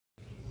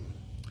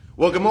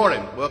Well, good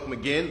morning. Welcome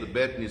again to the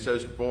Bethany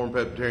Reformed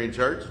Presbyterian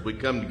Church as we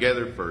come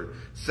together for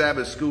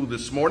Sabbath School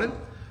this morning.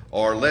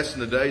 Our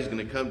lesson today is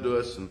going to come to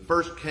us in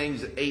 1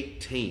 Kings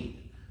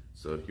 18.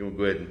 So if you want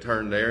to go ahead and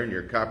turn there in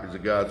your copies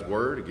of God's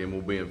Word, again,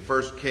 we'll be in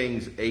 1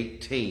 Kings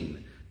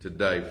 18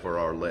 today for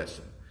our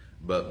lesson.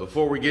 But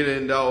before we get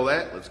into all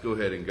that, let's go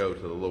ahead and go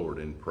to the Lord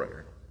in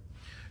prayer.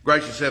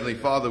 Gracious Heavenly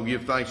Father, we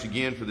give thanks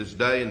again for this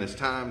day and this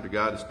time to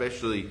God,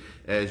 especially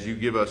as you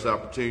give us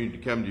opportunity to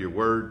come to your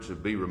word, to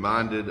be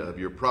reminded of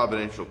your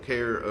providential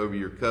care over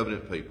your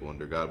covenant people. And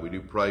dear God, we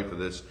do pray for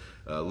this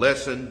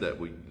lesson that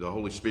the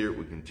Holy Spirit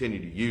would continue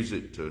to use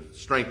it to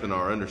strengthen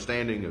our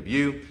understanding of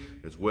you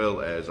as well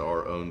as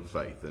our own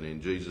faith. And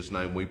in Jesus'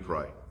 name we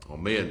pray.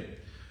 Amen.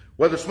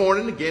 Well, this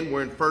morning, again,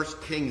 we're in 1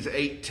 Kings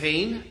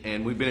 18,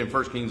 and we've been in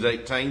 1 Kings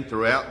 18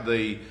 throughout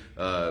the,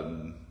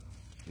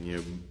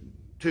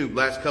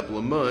 last couple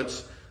of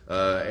months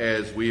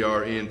as we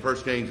are in 1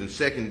 Kings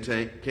and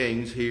 2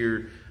 Kings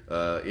here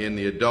in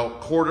the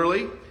Adult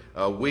Quarterly.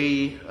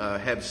 We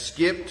have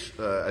skipped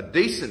a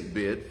decent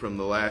bit from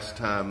the last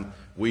time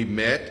we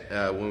met.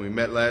 When we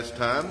met last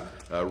time,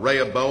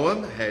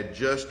 Rehoboam had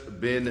just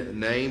been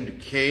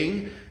named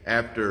king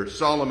after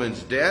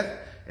Solomon's death.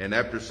 And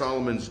after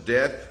Solomon's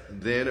death,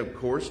 then, of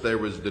course, there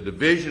was the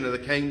division of the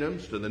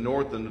kingdoms to the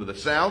north and to the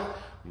south.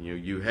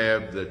 You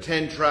have the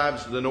 10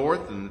 tribes to the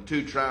north and the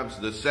 2 tribes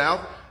to the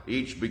south,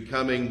 each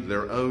becoming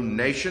their own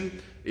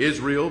nation.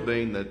 Israel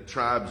being the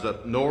tribes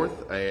up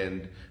north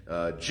and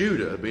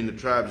Judah being the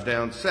tribes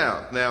down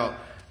south. Now,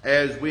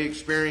 as we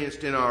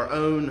experienced in our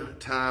own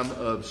time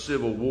of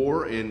civil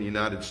war in the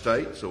United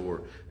States,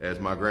 or as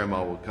my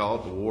grandma would call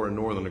it, the war of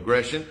northern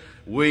aggression,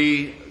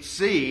 we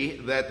see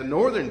that the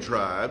northern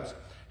tribes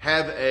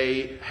have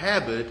a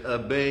habit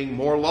of being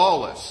more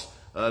lawless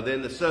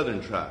than the southern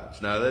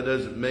tribes. Now, that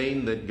doesn't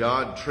mean that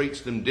God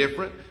treats them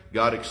different.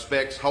 God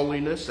expects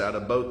holiness out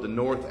of both the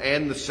north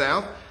and the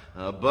south.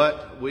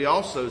 But we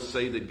also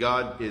see that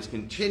God is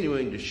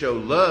continuing to show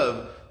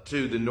love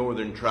to the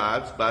northern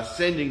tribes by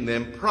sending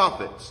them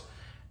prophets.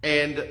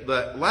 And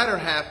the latter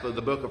half of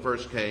the book of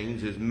 1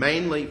 Kings is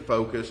mainly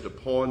focused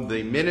upon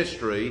the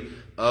ministry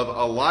of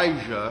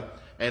Elijah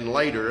and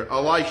later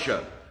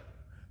Elisha.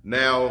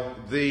 Now,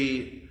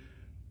 the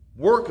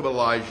work of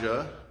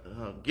Elijah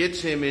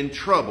gets him in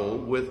trouble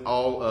with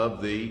all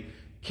of the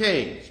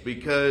kings,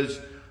 because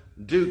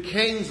do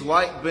kings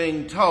like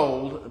being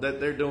told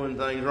that they're doing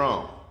things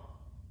wrong?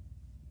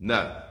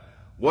 No.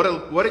 What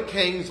do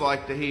kings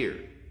like to hear?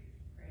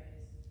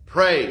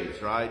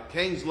 Praise, right?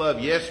 Kings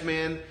love yes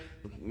men.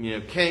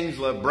 Kings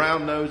love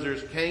brown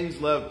nosers. Kings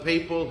love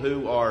people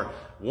who are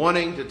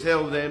wanting to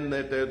tell them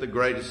that they're the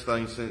greatest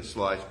thing since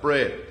sliced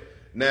bread.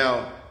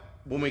 Now,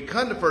 when we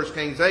come to 1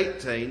 Kings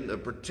 18, the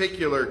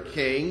particular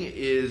king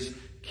is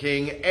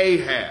King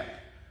Ahab.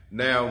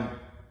 Now,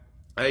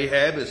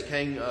 Ahab is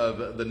king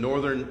of the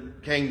northern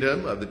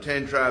kingdom of the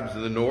 10 tribes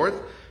of the north.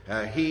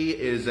 He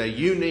is a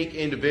unique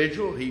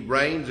individual. He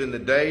reigns in the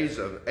days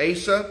of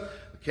Asa,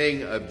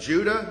 king of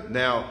Judah.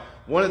 Now,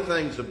 one of the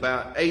things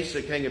about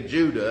Asa, king of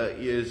Judah,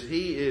 is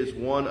he is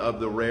one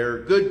of the rare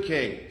good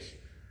kings.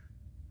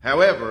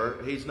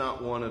 However, he's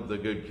not one of the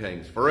good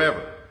kings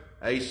forever.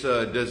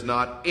 Asa does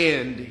not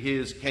end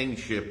his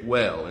kingship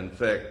well. In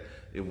fact,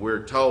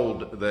 we're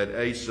told that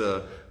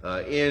Asa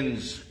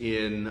ends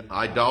in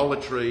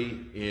idolatry,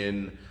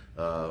 in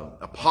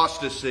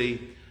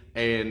apostasy,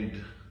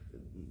 and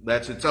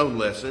that's its own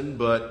lesson.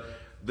 But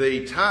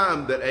the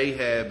time that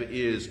Ahab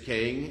is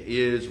king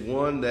is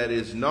one that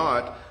is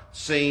not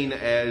seen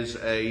as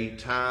a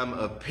time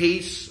of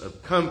peace,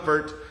 of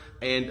comfort,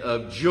 and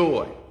of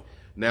joy.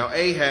 Now,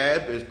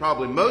 Ahab is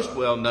probably most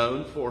well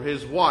known for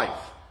his wife.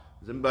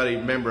 Does anybody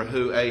remember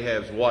who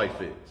Ahab's wife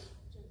is?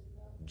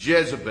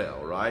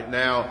 Jezebel, right?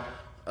 Now,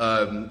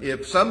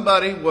 if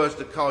somebody was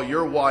to call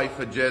your wife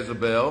a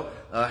Jezebel,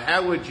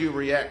 how would you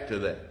react to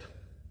that?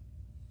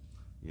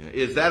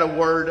 Is that a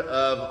word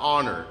of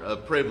honor,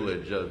 of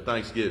privilege, of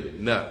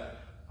thanksgiving? No.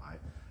 Right.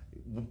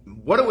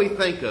 What do we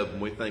think of when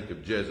we think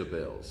of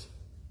Jezebels?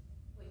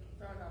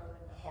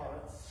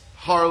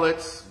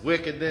 Harlots,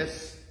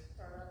 wickedness.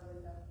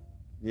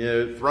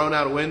 Thrown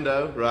out a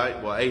window,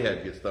 right? Well,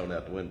 Ahab gets thrown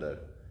out the window.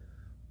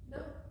 No.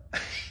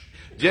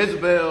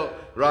 Jezebel,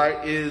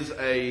 right, is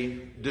a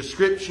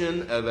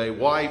description of a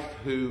wife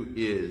who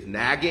is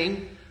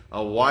nagging,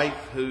 a wife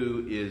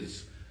who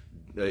is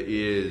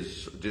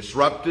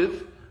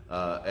disruptive,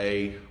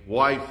 a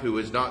wife who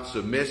is not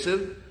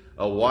submissive,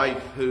 a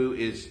wife who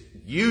is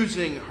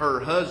using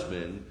her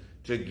husband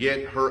to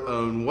get her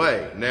own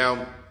way.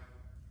 Now,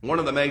 one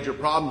of the major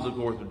problems, of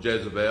course, with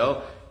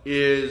Jezebel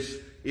is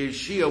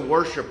she a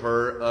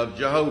worshiper of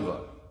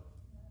Jehovah?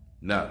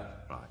 No.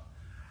 Right.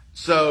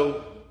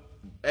 So,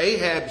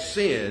 Ahab's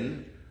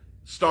sin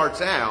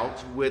starts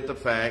out with the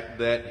fact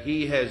that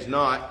he has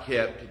not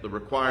kept the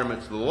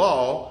requirements of the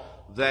law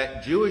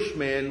that Jewish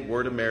men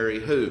were to marry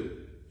who?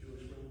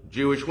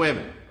 Jewish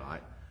women,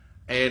 right?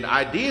 And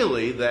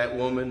ideally, that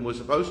woman was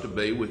supposed to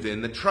be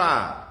within the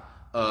tribe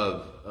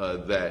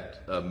of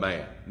that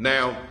man.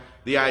 Now,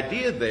 the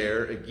idea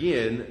there,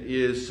 again,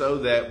 is so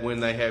that when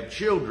they have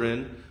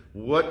children,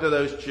 what do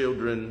those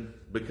children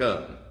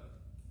become?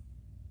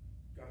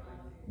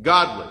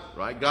 Godly,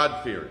 right?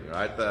 God-fearing,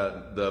 right?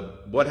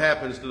 What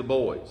happens to the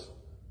boys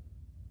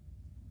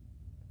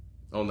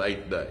on the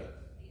 8th day?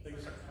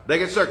 They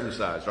get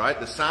circumcised, right?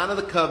 The sign of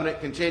the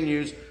covenant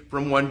continues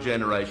from one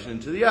generation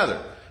to the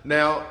other.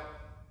 Now,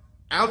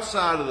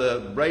 outside of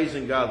the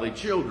raising godly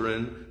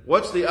children,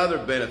 what's the other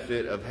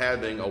benefit of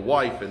having a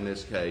wife, in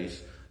this case,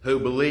 who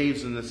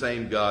believes in the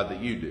same God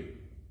that you do?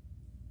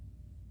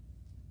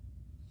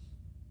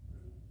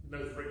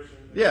 No friction.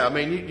 Yeah, I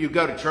mean, you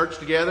go to church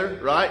together,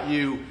 right?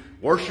 You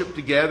worship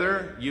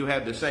together. You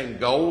have the same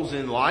goals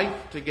in life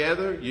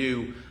together.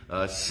 You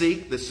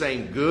seek the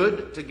same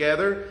good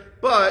together.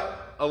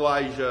 But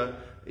Elijah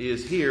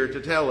is here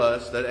to tell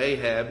us that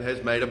Ahab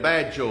has made a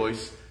bad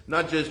choice,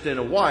 not just in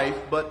a wife,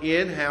 but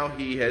in how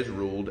he has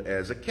ruled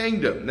as a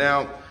kingdom.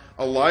 Now,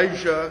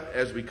 Elijah,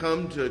 as we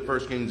come to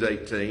 1 Kings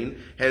 18,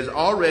 has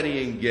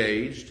already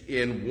engaged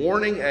in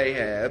warning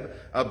Ahab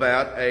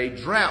about a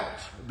drought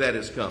that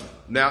is coming.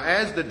 Now,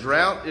 as the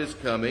drought is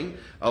coming,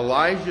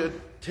 Elijah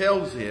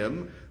tells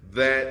him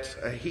that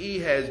he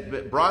has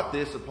brought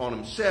this upon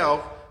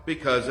himself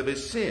because of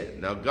his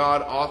sin. Now,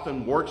 God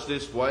often works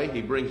this way.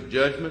 He brings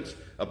judgments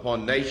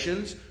upon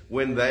nations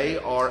when they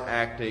are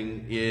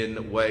acting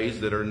in ways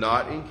that are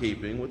not in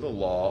keeping with the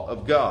law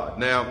of God.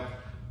 Now,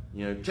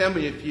 tell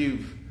me if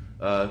you've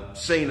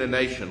seen a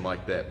nation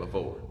like that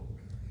before.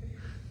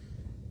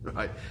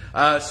 Right?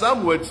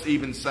 Some would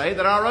even say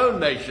that our own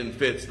nation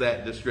fits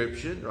that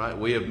description. Right?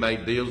 We have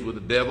made deals with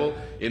the devil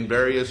in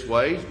various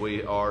ways.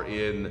 We are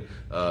in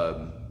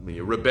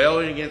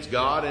rebelling against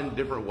God in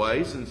different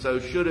ways, and so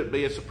should it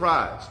be a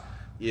surprise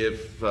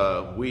if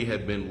we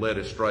had been led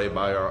astray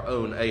by our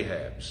own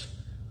Ahabs?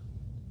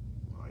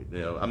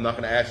 I'm not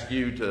going to ask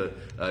you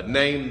to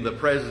name the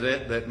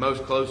president that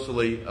most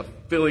closely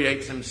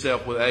affiliates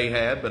himself with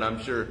Ahab, but I'm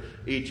sure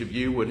each of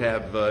you would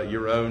have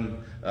your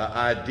own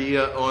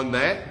idea on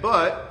that.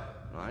 But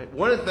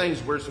one of the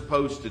things we're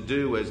supposed to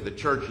do as the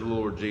Church of the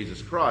Lord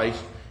Jesus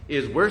Christ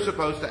is we're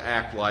supposed to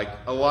act like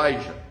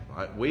Elijah.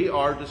 Right? We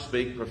are to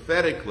speak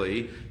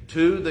prophetically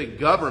to the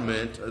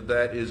government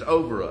that is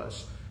over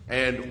us.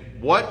 And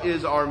what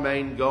is our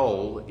main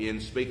goal in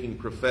speaking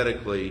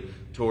prophetically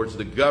towards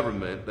the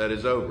government that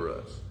is over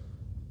us?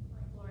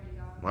 Glory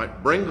to God.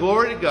 Right? Bring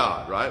glory to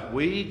God, right?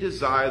 We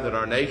desire that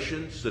our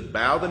nation should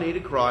bow the knee to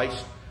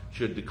Christ,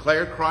 should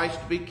declare Christ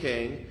to be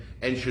king,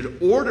 and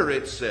should order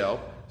itself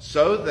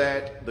so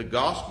that the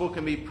gospel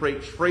can be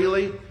preached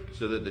freely,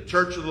 so that the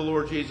Church of the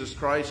Lord Jesus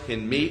Christ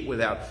can meet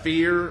without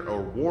fear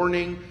or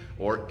warning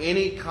or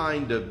any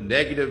kind of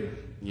negative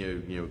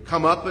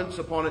comeuppance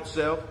upon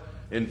itself.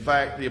 In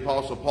fact, the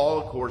Apostle Paul,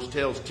 of course,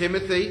 tells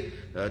Timothy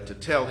to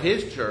tell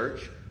his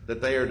church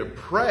that they are to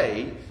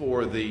pray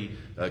for the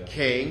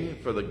king,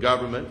 for the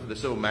government, for the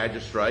civil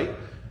magistrate,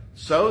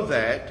 so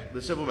that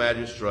the civil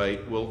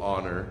magistrate will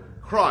honor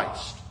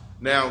Christ.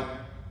 Now,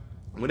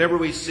 whenever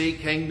we see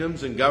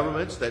kingdoms and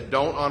governments that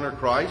don't honor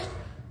Christ,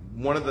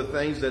 one of the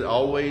things that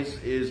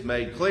always is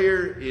made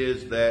clear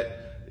is that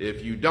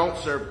if you don't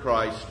serve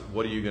Christ,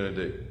 what are you going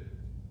to do?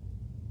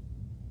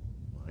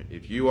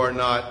 If you are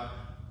not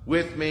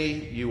with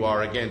me, you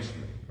are against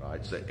me.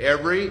 Right? So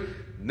every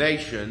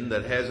nation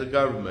that has a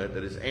government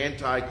that is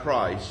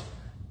anti-Christ,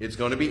 it's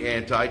going to be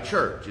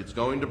anti-church. It's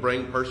going to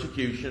bring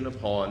persecution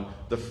upon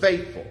the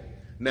faithful.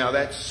 Now,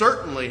 that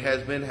certainly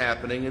has been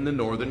happening in the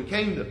northern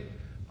kingdom.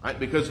 Right?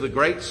 Because the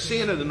great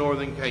sin of the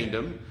northern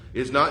kingdom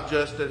is not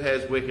just that it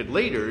has wicked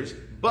leaders,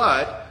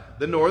 but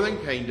the northern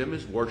kingdom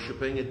is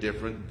worshiping a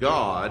different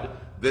God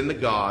than the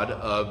God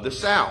of the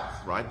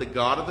south. Right? The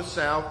God of the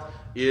south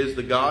is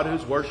the God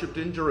who's worshipped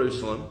in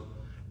Jerusalem,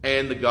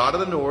 and the God of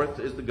the north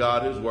is the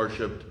God who's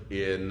worshipped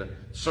in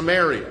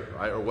Samaria,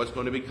 right? Or what's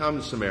going to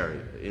become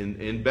Samaria,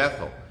 in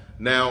Bethel.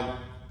 Now,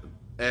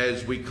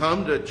 as we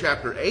come to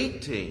chapter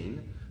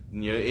 18,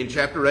 in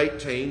chapter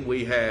 18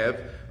 we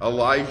have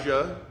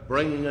Elijah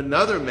bringing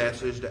another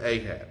message to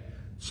Ahab.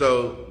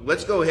 So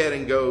let's go ahead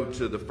and go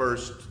to the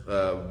first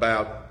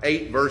about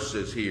 8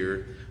 verses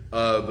here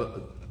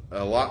of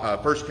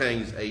 1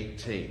 Kings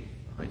 18.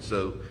 Right,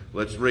 so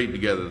let's read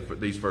together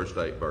these first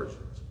 8 verses.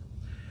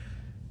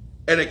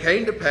 And it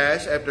came to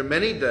pass after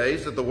many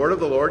days that the word of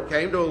the Lord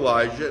came to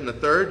Elijah in the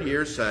 3rd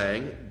year,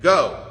 saying,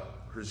 Go,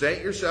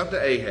 present yourself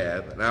to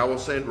Ahab, and I will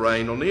send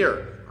rain on the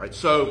earth. Right,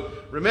 so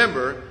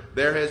remember,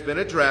 there has been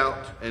a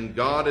drought, and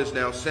God is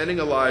now sending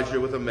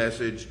Elijah with a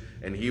message,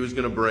 and he was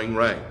going to bring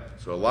rain.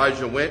 So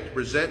Elijah went to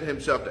present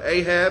himself to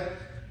Ahab,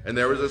 and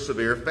there was a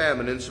severe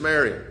famine in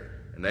Samaria.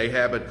 And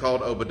Ahab had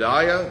called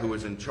Obadiah, who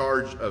was in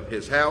charge of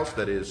his house,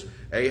 that is,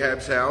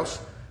 Ahab's house.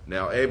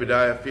 Now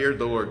Obadiah feared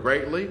the Lord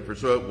greatly, for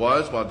so it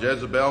was, while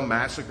Jezebel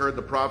massacred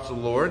the prophets of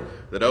the Lord,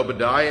 that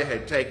Obadiah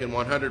had taken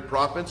 100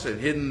 prophets and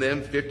hidden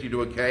them 50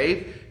 to a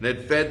cave, and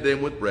had fed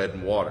them with bread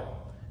and water.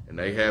 And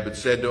Ahab had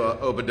said to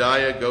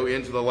Obadiah, Go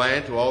into the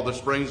land to all the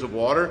springs of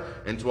water,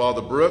 and to all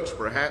the brooks.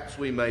 Perhaps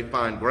we may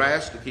find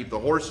grass to keep the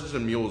horses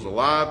and mules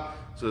alive,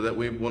 so that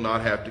we will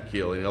not have to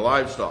kill any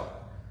livestock.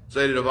 So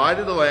they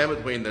divided the land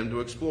between them to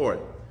explore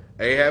it.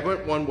 Ahab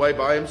went one way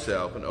by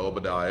himself, and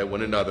Obadiah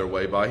went another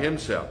way by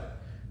himself.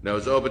 Now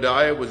as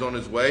Obadiah was on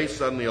his way,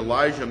 suddenly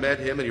Elijah met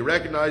him, and he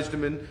recognized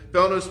him and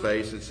fell on his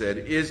face and said,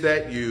 "Is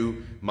that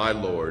you, my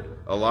lord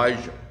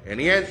Elijah?" And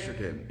he answered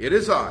him, "It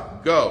is I.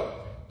 Go,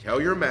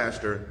 tell your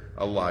master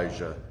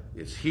Elijah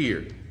is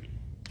here."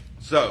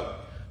 So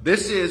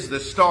this is the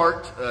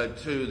start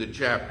to the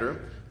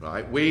chapter,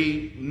 right?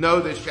 We know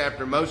this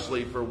chapter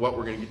mostly for what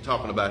we're going to be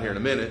talking about here in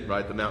a minute,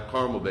 right? The Mount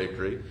Carmel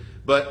victory.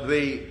 But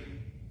the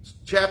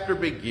chapter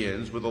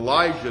begins with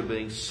Elijah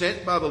being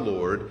sent by the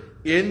Lord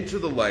into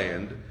the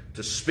land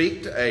to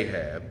speak to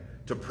Ahab,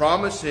 to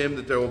promise him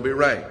that there will be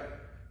rain.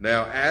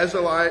 Now, as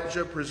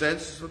Elijah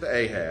presents this with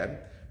Ahab,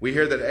 we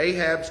hear that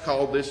Ahab's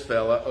called this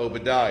fella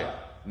Obadiah.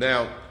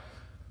 Now,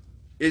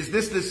 is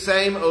this the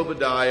same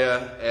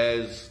Obadiah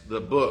as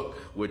the book,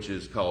 which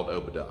is called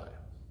Obadiah?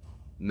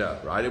 No,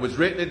 right? It was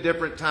written at a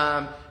different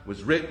time. It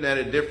was written at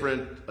a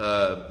different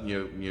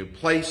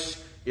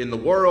place in the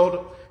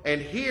world.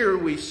 And here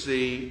we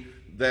see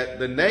that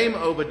the name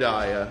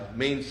Obadiah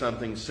means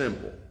something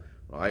simple,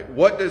 right?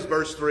 What does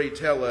verse 3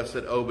 tell us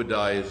that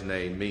Obadiah's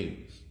name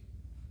means?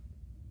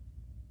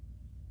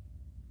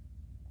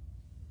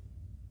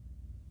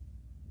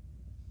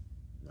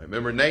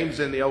 Remember, names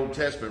in the Old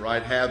Testament,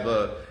 right, have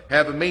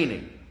a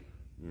meaning.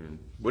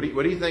 What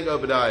do you think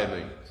Obadiah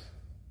means?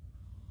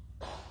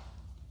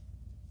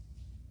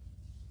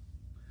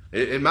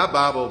 In my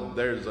Bible,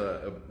 there's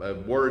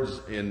words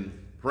in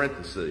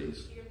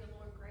parentheses. Fear the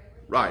Lord greatly.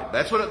 Right.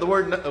 That's what the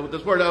word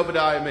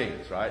Obadiah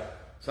means, right?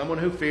 Someone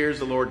who fears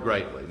the Lord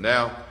greatly.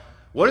 Now,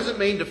 what does it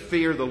mean to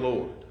fear the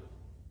Lord?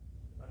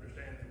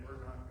 Understand that we're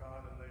not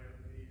God and they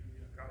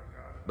are God of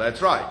God.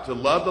 That's right. To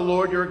love the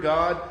Lord your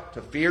God,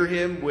 to fear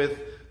him with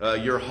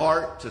your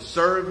heart, to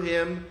serve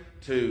him,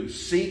 to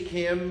seek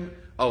him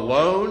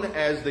alone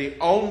as the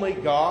only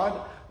God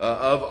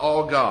of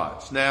all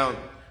gods. Now,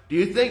 do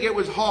you think it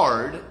was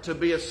hard to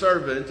be a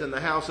servant in the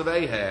house of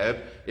Ahab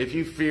if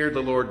you feared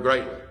the Lord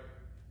greatly?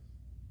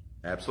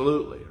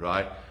 Absolutely,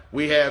 right?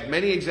 We have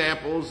many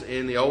examples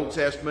in the Old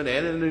Testament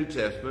and in the New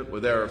Testament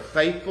where there are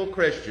faithful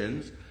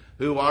Christians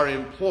who are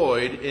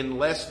employed in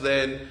less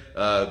than,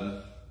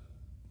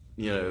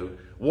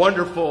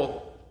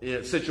 wonderful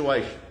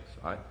situations,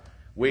 right?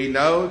 We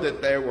know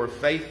that there were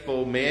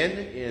faithful men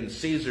in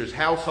Caesar's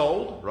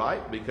household,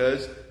 right?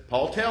 Because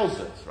Paul tells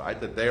us,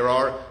 right, that there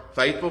are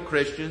faithful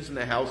Christians in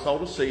the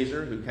household of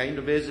Caesar who came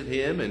to visit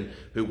him and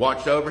who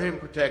watched over him,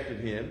 protected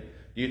him.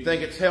 Do you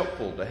think it's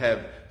helpful to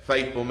have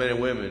faithful men and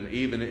women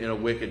even in a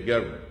wicked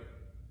government?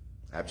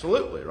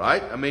 Absolutely,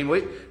 right? I mean,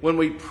 when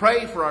we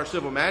pray for our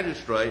civil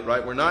magistrate,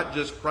 right, we're not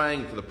just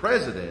praying for the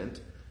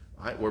president,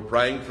 right? We're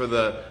praying for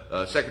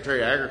the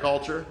Secretary of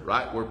Agriculture,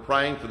 right? We're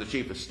praying for the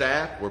Chief of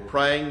Staff. We're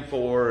praying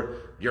for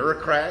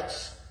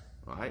bureaucrats,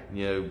 right?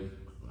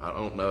 I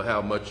don't know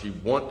how much you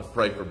want to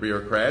pray for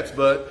bureaucrats,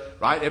 but,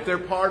 right, if they're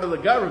part of the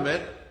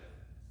government,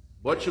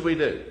 what should we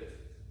do?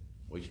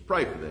 We should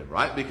pray for them,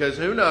 right? Because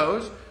who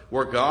knows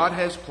where God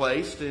has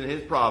placed in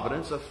his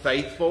providence a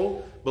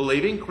faithful,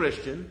 believing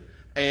Christian,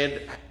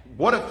 and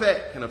what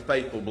effect can a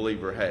faithful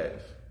believer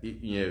have,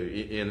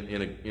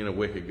 in a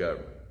wicked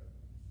government?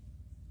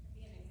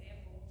 Be an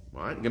example.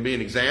 Right? It can be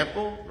an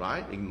example,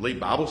 right? He can lead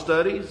Bible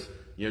studies,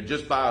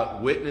 just by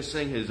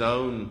witnessing his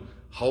own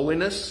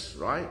holiness,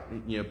 right?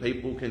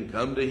 People can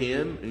come to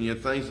him and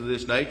things of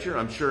this nature.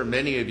 I'm sure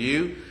many of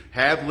you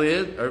have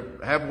lived or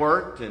have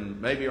worked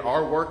and maybe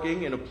are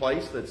working in a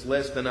place that's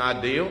less than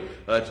ideal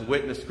to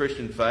witness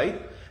Christian faith.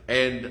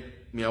 And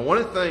one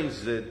of the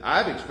things that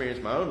I've experienced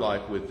in my own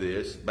life with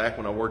this, back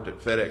when I worked at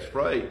FedEx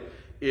Freight,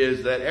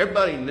 is that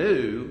everybody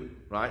knew,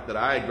 right, that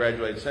I had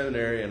graduated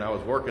seminary and I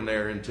was working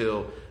there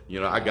until,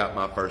 I got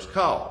my first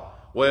call.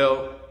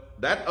 Well,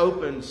 that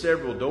opened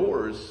several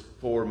doors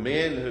for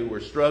men who were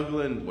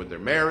struggling with their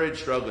marriage,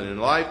 struggling in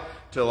life,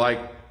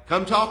 to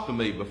come talk to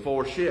me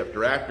before shift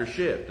or after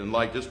shift and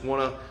just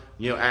want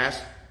to,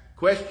 ask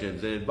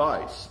questions and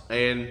advice.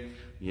 And,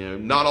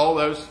 not all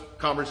those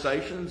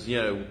conversations,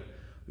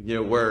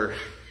 were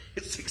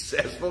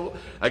successful,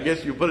 I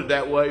guess you put it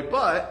that way,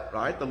 but,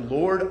 right, the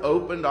Lord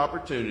opened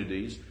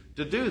opportunities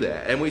to do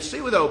that. And we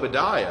see with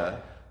Obadiah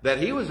that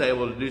he was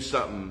able to do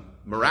something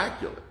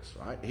miraculous,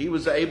 right? He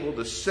was able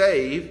to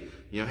save,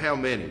 how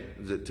many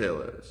does it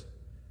tell us?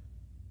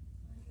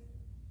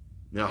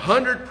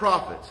 100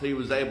 prophets he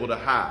was able to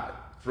hide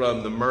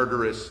from the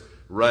murderous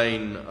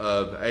reign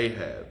of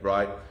Ahab,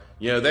 right?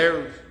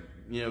 There's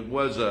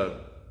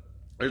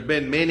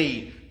been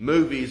many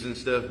movies and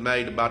stuff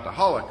made about the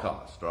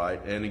Holocaust,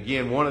 right? And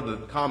again, one of the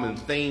common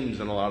themes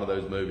in a lot of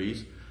those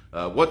movies,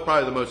 what's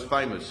probably the most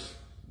famous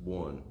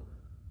one?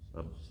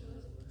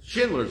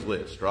 Schindler's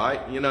List,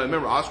 right?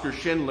 Remember Oscar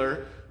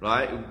Schindler,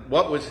 right?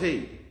 What was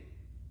he?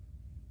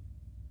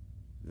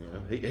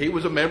 He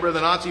was a member of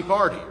the Nazi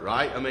Party,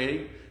 right? I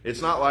mean,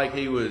 it's not like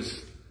he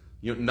was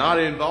not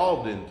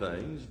involved in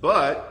things,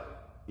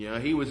 but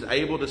he was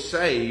able to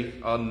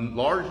save a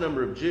large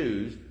number of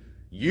Jews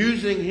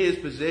using his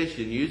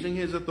position, using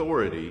his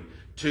authority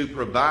to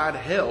provide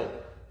help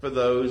for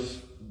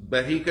those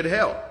that he could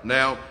help.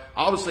 Now,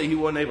 obviously he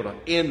wasn't able to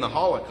end the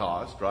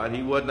Holocaust, right?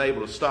 He wasn't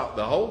able to stop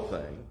the whole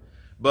thing.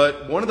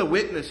 But one of the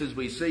witnesses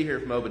we see here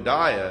from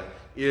Obadiah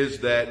is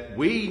that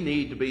we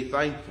need to be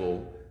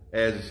thankful,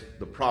 as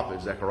the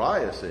prophet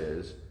Zechariah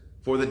says,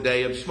 for the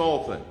day of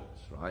small things,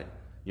 right?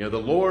 You know, the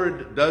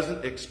Lord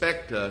doesn't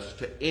expect us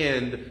to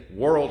end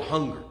world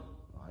hunger,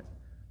 right?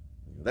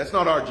 That's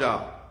not our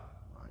job,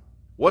 right?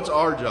 What's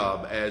our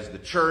job as the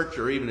church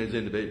or even as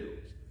individuals?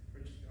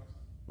 Preach the gospel.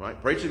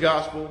 Right? Preach the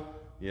gospel.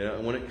 You know,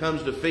 and when it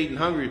comes to feeding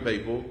hungry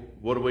people,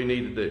 what do we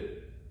need to do?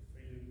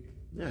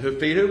 Yeah,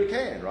 feed who we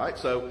can, right?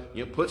 So,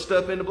 you know, put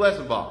stuff in the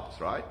blessing box,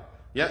 right?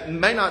 Yeah, it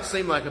may not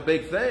seem like a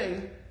big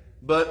thing,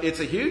 but it's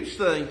a huge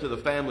thing to the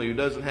family who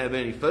doesn't have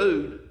any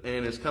food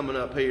and is coming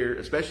up here,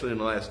 especially in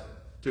the last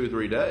 2 or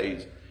 3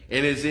 days,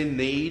 and is in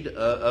need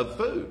of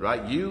food,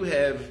 right? You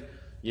have,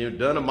 you know,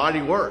 done a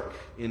mighty work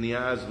in the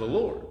eyes of the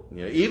Lord.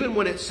 You know, even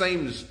when it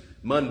seems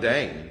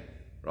mundane,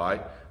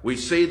 right? We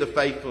see the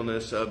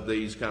faithfulness of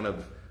these kind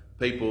of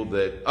people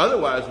that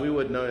otherwise we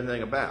wouldn't know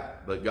anything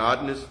about. But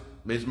God in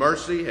His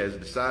mercy has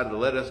decided to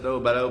let us know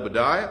about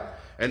Obadiah.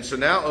 And so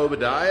now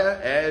Obadiah,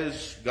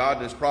 as God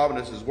in His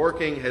providence is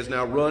working, has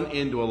now run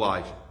into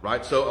Elijah,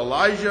 right? So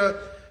Elijah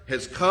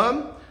has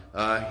come.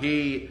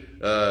 He,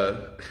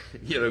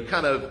 you know,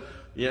 kind of,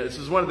 you know, this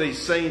is one of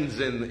these scenes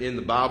in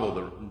the Bible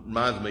that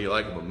reminds me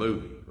like of a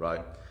movie,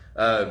 right?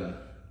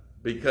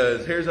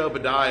 Because here's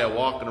Obadiah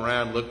walking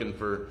around looking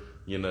for,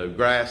 you know,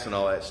 grass and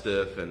all that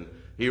stuff, and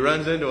he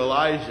runs into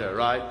Elijah,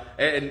 right?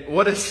 And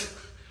what does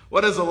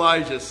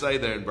Elijah say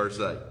there in verse 8?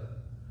 Tell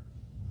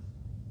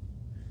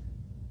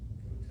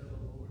the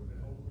Lord,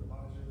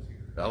 behold,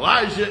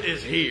 Elijah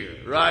is here,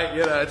 right?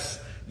 You know,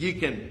 you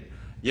can,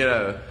 you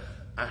know,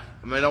 I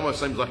mean, it almost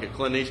seems like a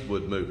Clint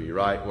Eastwood movie,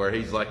 right? Where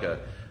he's like a,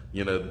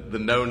 you know, the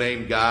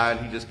no-name guy,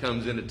 and he just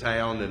comes into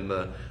town, and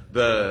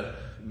the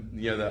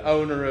you know, the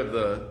owner of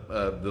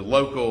the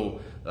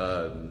local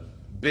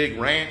big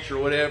ranch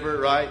or whatever,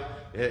 right,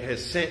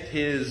 has sent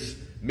his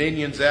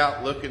minions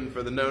out looking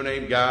for the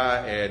no-name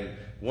guy, and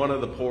one of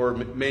the poor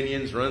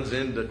minions runs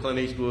into Clint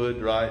Eastwood,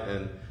 right,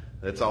 and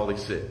that's all he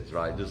says,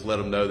 right? Just let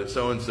them know that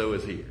so-and-so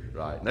is here,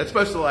 right? And that's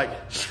supposed to like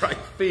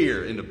strike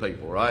fear into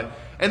people, right?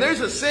 And there's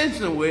a sense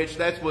in which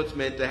that's what's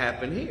meant to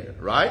happen here,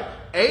 right?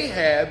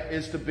 Ahab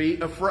is to be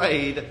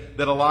afraid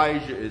that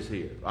Elijah is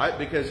here, right?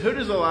 Because who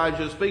does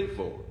Elijah speak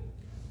for?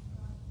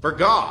 For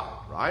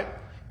God, right?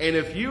 And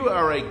if you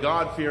are a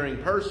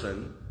God-fearing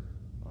person,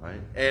 right,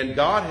 and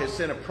God has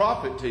sent a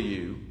prophet to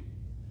you,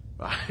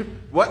 right,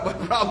 what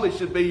probably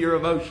should be your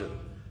emotion?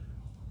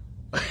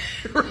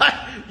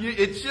 Right?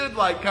 It should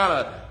like kind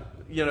of,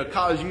 you know,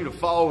 cause you to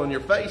fall on your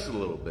face a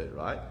little bit,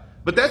 right?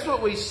 But that's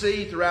what we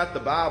see throughout the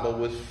Bible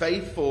with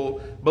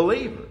faithful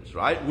believers,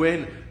 right?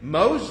 When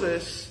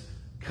Moses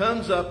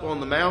comes up on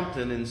the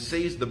mountain and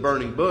sees the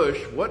burning bush,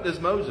 what does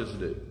Moses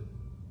do?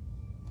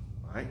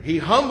 Right? He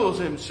humbles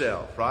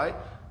himself, right?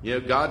 You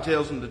know, God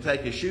tells him to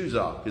take his shoes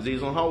off because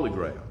he's on holy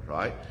ground,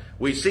 right?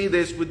 We see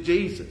this with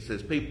Jesus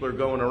as people are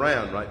going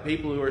around, right?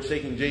 People who are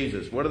seeking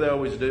Jesus, what do they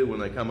always do when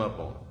they come up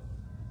on him?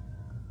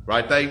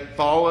 Right? They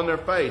fall on their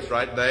face,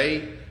 right?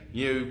 They,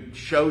 you know,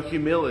 show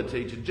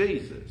humility to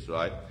Jesus,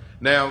 right?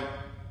 Now,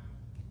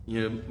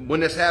 you know, when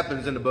this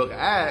happens in the book of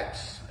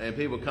Acts and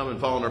people come and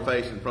fall on their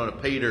face in front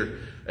of Peter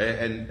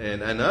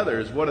and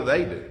others, what do?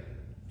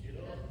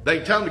 They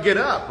tell them to get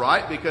up,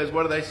 right? Because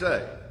what do they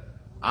say?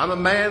 I'm a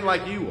man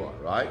like you are,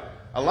 right?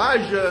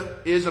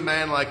 Elijah is a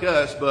man like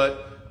us,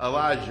 but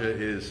Elijah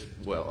is,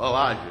 well,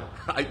 Elijah,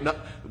 right? No,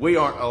 we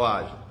aren't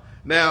Elijah.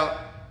 Now,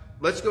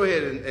 let's go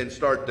ahead and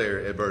start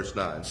there at verse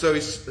 9. So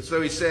he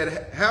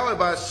said, how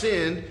have I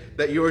sinned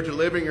that you are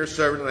delivering your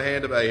servant in the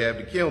hand of Ahab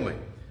to kill me?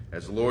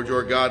 As the Lord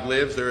your God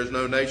lives, there is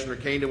no nation or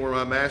kingdom where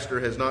my master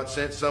has not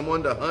sent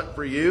someone to hunt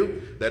for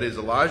you, that is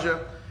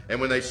Elijah. And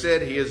when they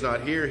said, he is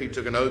not here, he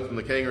took an oath from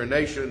the king or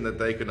nation that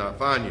they could not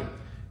find you.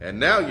 And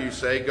now you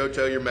say, go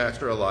tell your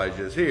master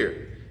Elijah is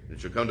here. It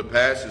shall come to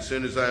pass as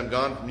soon as I am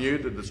gone from you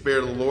that the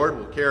Spirit of the Lord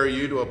will carry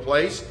you to a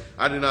place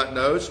I do not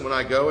know. So when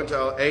I go and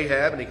tell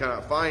Ahab and he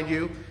cannot find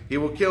you, he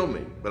will kill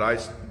me. But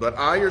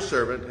I, your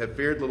servant, have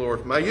feared the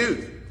Lord from my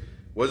youth.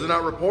 Was it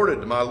not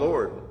reported to my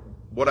Lord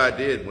what I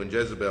did when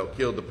Jezebel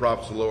killed the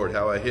prophets of the Lord,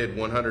 how I hid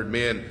 100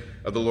 men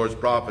of the Lord's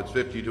prophets,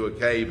 50 to a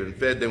cave, and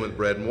fed them with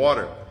bread and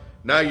water?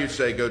 Now you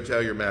say, go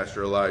tell your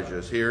master Elijah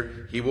is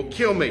here. He will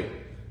kill me.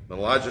 And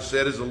Elijah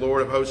said, as the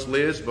Lord of hosts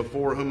lives,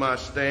 before whom I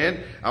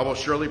stand, I will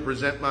surely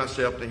present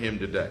myself to him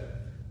today.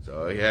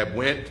 So Ahab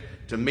went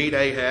to meet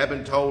Ahab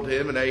and told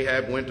him, and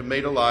Ahab went to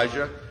meet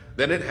Elijah.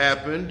 Then it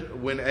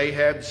happened, when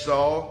Ahab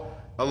saw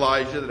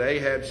Elijah, that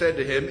Ahab said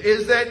to him,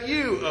 is that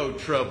you, O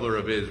troubler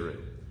of Israel?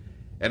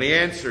 And he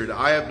answered,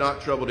 I have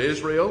not troubled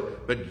Israel,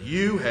 but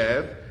you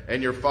have,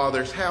 and your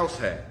father's house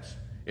has,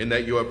 in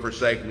that you have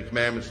forsaken the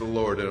commandments of the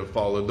Lord and have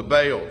followed the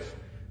Baals.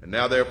 And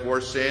now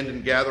therefore send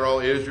and gather all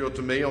Israel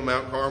to me on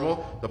Mount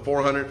Carmel, the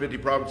 450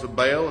 prophets of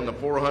Baal and the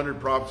 400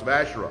 prophets of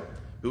Asherah,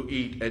 who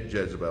eat at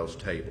Jezebel's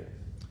table.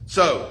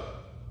 So,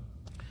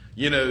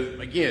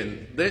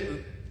 again,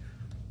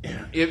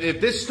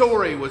 if this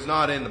story was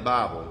not in the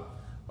Bible,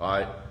 all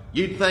right,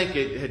 you'd think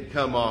it had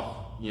come off,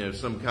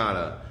 some kind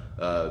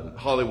of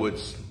Hollywood,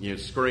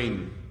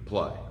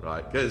 screenplay,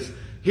 right? Because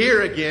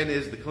here again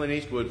is the Clint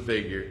Eastwood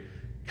figure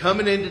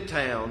coming into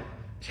town,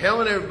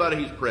 telling everybody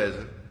he's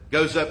present,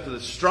 goes up to the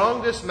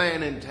strongest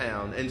man in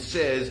town and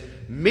says,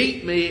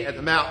 meet me at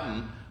the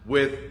mountain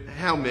with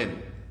how many?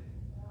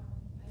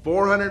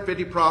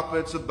 450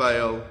 prophets of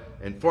Baal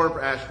and 400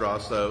 for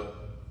Ashtaroth. So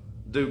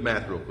do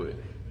math real quick.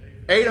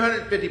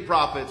 850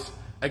 prophets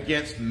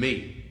against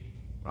me,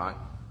 right?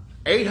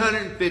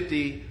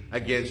 850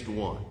 against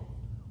one.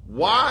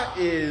 Why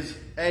is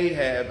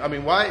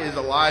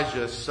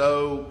Elijah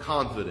so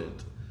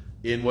confident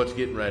in what's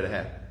getting ready to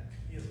happen?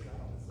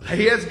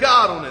 He has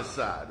God on his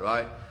side,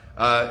 right?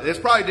 This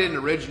probably didn't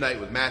originate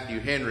with Matthew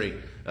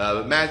Henry,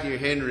 but Matthew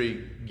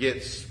Henry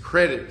gets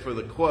credit for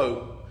the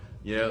quote,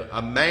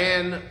 a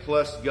man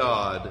plus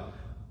God,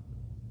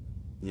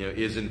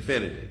 is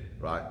infinity,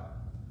 right?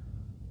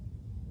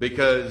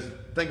 Because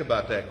think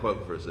about that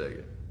quote for a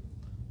second.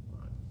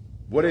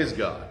 What is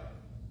God?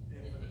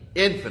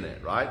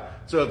 Infinite, right?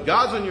 So if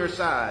God's on your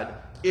side,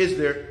 is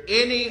there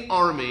any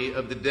army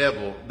of the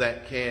devil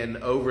that can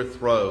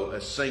overthrow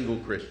a single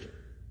Christian?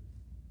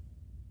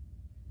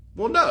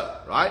 Well, no,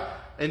 right?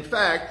 In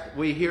fact,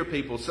 we hear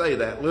people say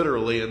that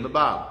literally in the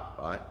Bible,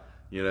 right?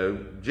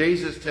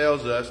 Jesus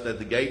tells us that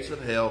the gates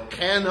of hell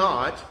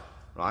cannot,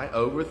 right,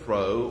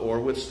 overthrow or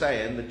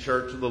withstand the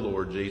church of the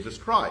Lord Jesus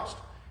Christ.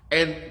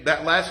 And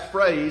that last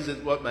phrase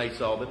is what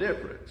makes all the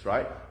difference,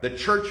 right? The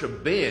church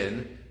of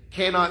Ben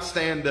cannot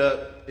stand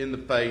up in the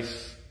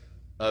face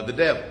of the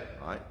devil,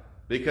 right?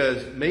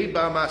 Because me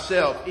by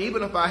myself,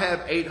 even if I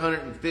have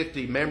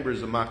 850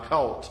 members of my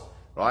cult,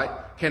 right,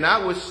 can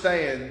I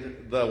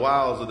withstand the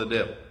wiles of the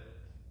devil?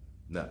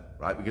 No,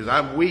 right? Because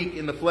I'm weak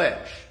in the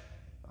flesh.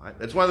 Right?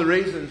 That's one of the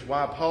reasons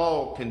why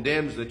Paul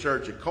condemns the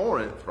church at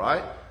Corinth,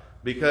 right?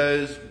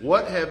 Because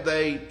what have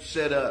they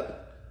set up?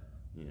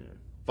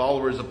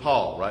 Followers of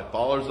Paul, right?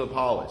 Followers of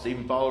Apollos,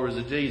 even followers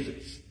of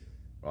Jesus,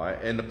 right?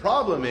 And the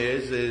problem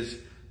is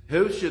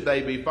who should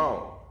they be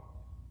following?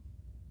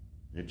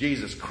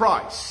 Jesus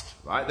Christ,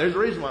 right? There's a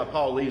reason why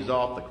Paul leaves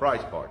off the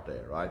Christ part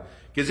there, right?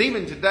 Because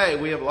even today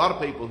we have a lot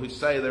of people who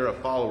say they're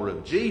a follower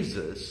of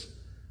Jesus,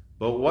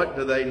 but what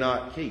do they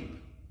not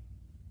keep?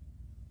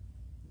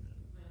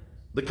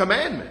 The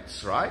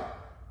commandments, right?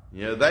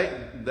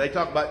 They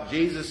talk about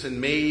Jesus and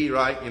me,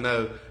 right?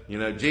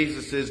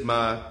 Jesus is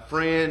my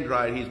friend,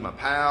 right? He's my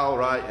pal,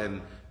 right?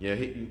 And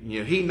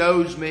he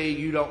knows me,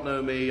 you don't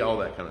know me, all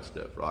that kind of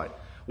stuff, right?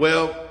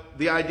 Well,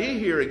 the idea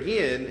here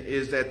again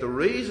is that the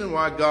reason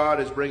why God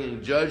is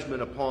bringing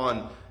judgment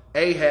upon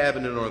Ahab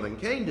and the northern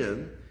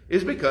kingdom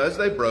is because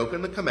they've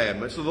broken the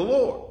commandments of the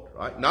Lord,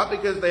 right? Not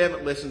because they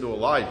haven't listened to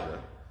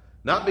Elijah,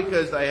 not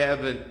because they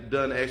haven't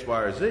done X,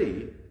 Y, or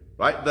Z,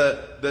 right?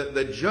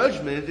 The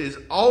judgment is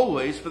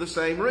always for the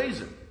same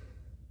reason.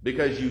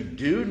 Because you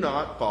do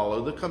not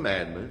follow the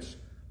commandments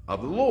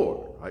of the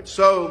Lord, right?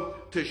 So,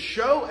 to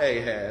show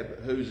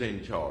Ahab who's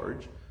in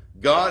charge,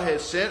 God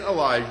has sent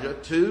Elijah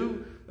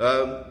to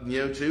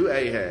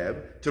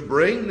Ahab to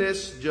bring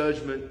this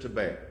judgment to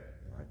bear.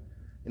 Right?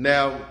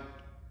 Now,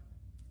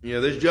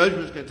 this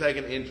judgment's going to take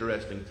an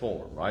interesting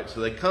form, right? So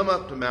they come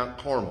up to Mount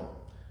Carmel.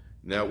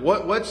 Now,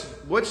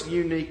 what's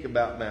unique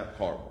about Mount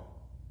Carmel?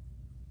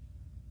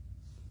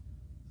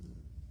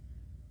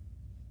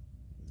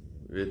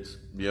 It's,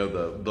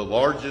 the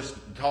largest,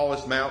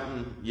 tallest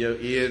mountain,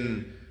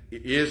 in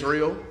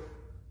Israel,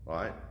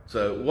 right?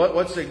 So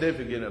what's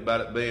significant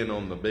about it being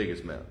on the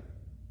biggest mountain?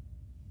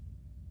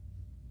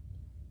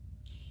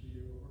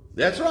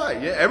 That's right.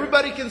 Yeah,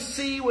 everybody can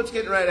see what's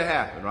getting ready to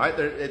happen, right?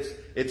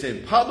 It's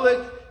in public.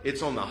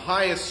 It's on the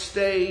highest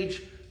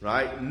stage,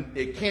 right?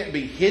 It can't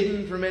be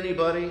hidden from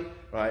anybody,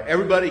 right?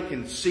 Everybody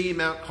can see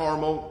Mount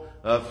Carmel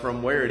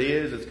from where it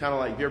is. It's kind of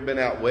like, if you've ever been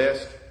out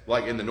west,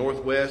 like in the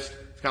Northwest,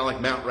 it's kind of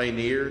like Mount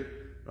Rainier,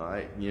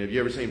 right? Have you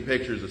ever seen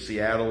pictures of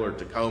Seattle or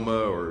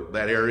Tacoma or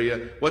that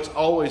area? What's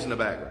always in the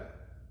background?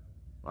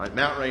 Right?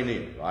 Mount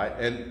Rainier, right?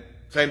 And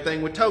same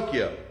thing with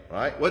Tokyo,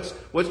 right? What's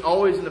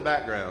always in the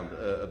background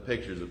of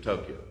pictures of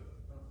Tokyo?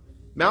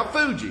 Mount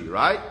Fuji,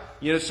 right?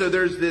 So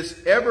there's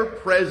this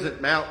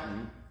ever-present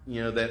mountain,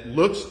 that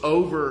looks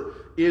over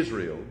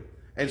Israel.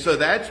 And so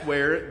that's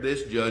where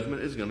this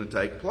judgment is going to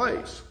take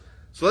place.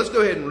 So let's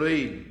go ahead and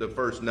read the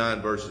first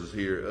 9 verses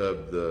here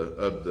of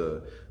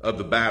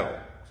the battle,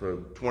 so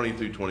 20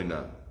 through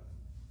 29.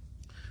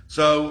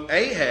 So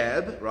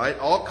Ahab, right,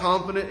 all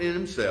confident in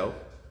himself,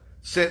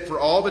 sent for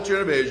all the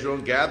children of Israel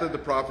and gathered the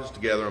prophets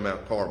together on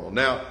Mount Carmel.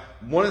 Now,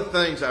 one of the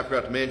things I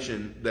forgot to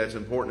mention that's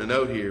important to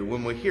note here,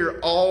 when we hear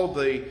all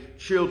the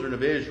children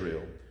of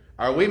Israel,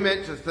 are we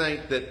meant to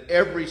think that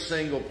every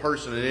single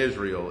person in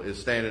Israel is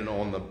standing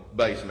on the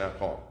base of Mount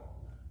Carmel?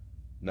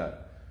 No.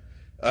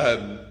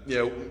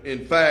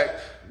 In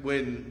fact,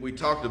 when we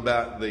talked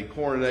about the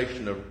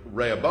coronation of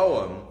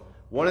Rehoboam,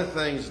 one of the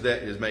things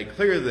that is made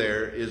clear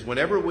there is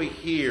whenever we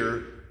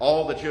hear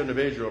all the children of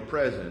Israel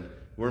present,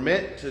 we're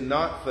meant to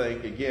not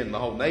think, again, the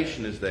whole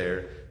nation is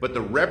there, but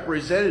the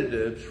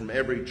representatives from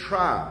every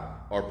tribe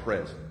are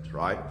present,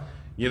 right?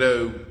 You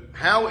know,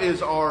 how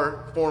is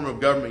our form of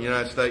government in the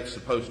United States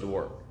supposed to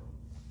work?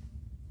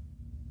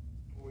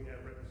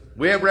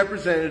 We have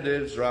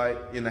representatives, right?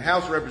 In the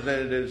House of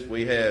Representatives,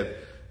 we have,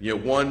 you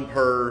know, 1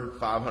 per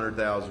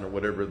 500,000 or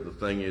whatever the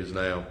thing is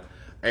now.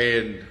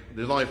 And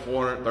there's only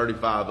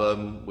 435 of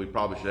them. We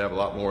probably should have a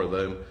lot more of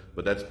them,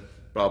 but that's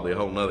probably a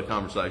whole nother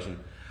conversation.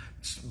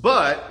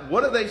 But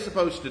what are they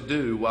supposed to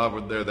do while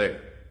they're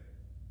there?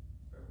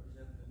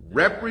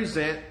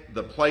 Represent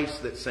the place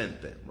that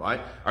sent them,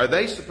 right? Are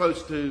they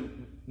supposed to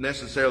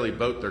necessarily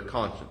vote their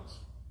conscience?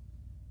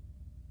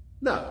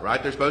 No,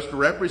 right? They're supposed to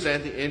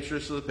represent the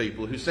interests of the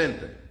people who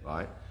sent them,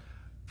 right?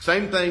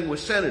 Same thing with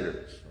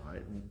senators,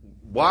 right?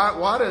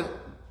 Why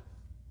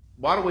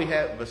do we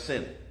have a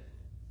Senate?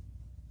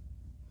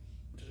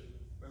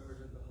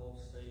 Represent the whole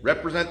state.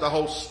 Represent the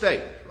whole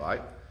state,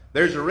 right?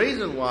 There's a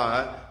reason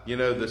why, you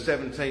know, the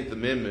 17th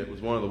Amendment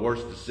was one of the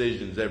worst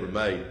decisions ever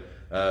made,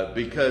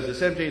 because the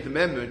 17th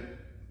Amendment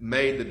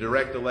made the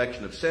direct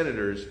election of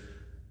senators.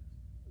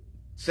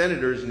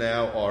 Senators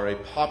now are a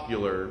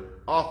popular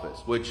office,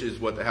 which is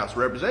what the House of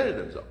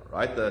Representatives are,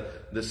 right?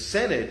 The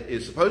Senate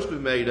is supposed to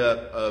be made up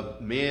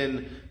of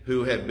men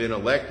who have been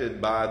elected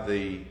by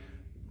the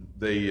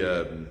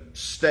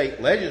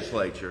state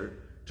legislature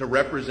to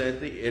represent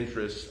the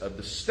interests of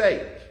the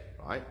state,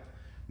 right?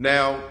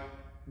 Now,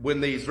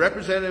 when these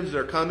representatives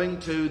are coming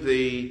to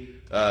the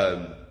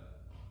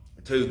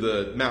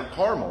Mount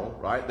Carmel,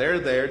 right, they're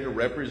there to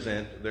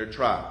represent their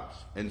tribes.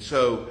 And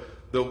so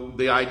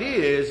the idea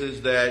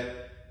is that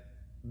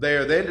they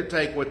are then to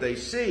take what they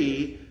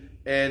see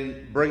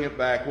and bring it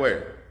back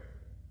where?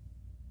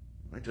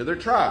 Right, to their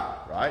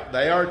tribe, right?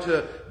 They are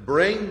to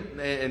bring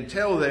and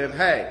tell them,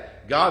 hey,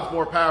 God's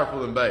more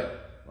powerful than Baal,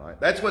 right?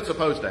 That's what's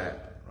supposed to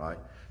happen, right?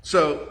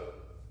 So,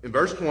 in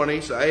verse 20,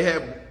 so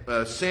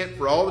Ahab sent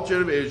for all the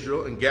children of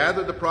Israel and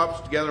gathered the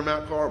prophets together at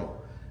Mount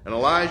Carmel. And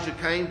Elijah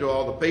came to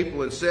all the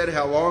people and said,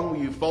 how long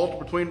will you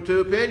falter between the two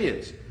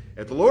opinions?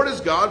 If the Lord is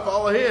God,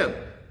 follow him.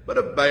 But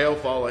if Baal,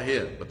 follow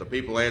him. But the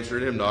people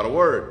answered him not a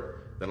word.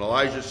 Then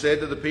Elijah said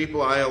to the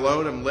people, I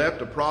alone am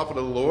left a prophet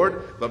of the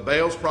Lord, but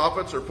Baal's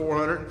prophets are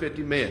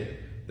 450 men.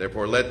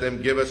 Therefore let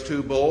them give us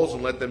 2 bulls,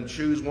 and let them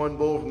choose 1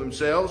 bull for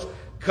themselves,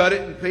 cut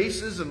it in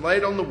pieces, and lay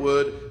it on the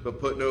wood,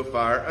 but put no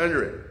fire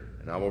under it.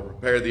 And I will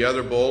prepare the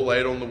other bull, lay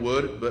it on the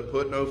wood, but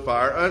put no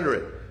fire under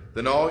it.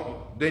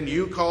 Then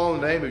you call on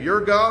the name of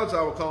your gods,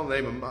 I will call on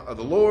the name of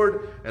the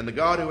Lord, and the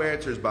God who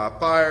answers by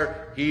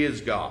fire, he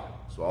is God.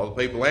 So all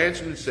the people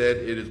answered and said,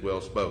 it is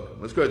well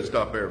spoken. Let's go ahead and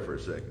stop there for a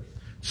second.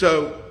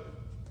 So,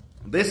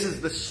 this is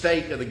the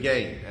stake of the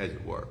game, as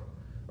it were,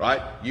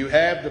 right? You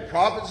have the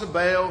prophets of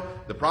Baal,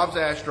 the prophets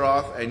of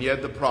Ashtaroth, and you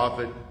have the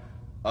prophet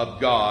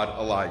of God,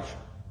 Elijah,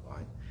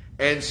 right?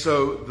 And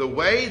so the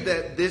way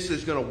that this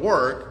is going to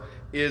work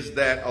is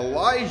that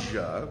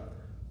Elijah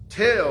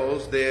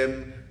tells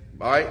them,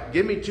 all right,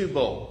 give me 2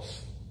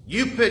 bulls.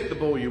 You pick the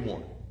bull you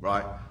want,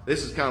 right?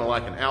 This is kind of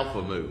like an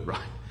alpha move, right?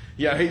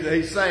 Yeah,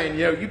 he's saying,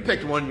 you know, you pick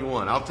the one you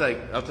want. I'll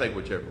take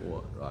whichever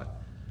one, right?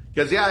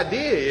 Because the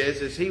idea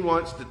is he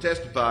wants to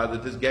testify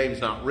that this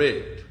game's not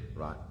rigged,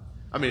 right?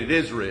 I mean, it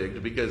is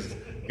rigged because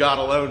God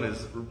alone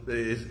is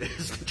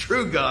the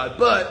true God.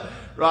 But,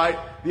 right,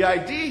 the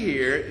idea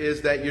here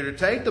is that you're to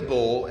take the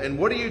bull, and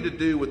what are you to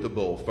do with the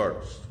bull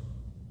first?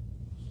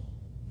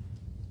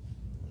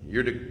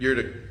 You're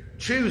to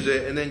choose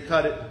it and then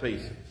cut it to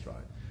pieces, right?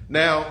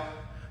 Now,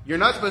 you're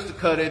not supposed to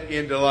cut it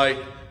into like,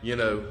 you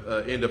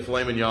know, into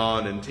filet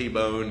mignon and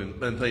T-bone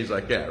and things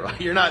like that,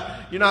 right? You're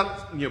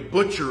not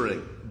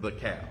butchering the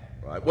cow,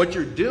 right? What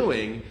you're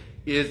doing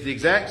is the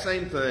exact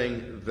same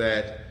thing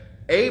that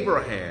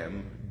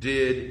Abraham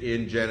did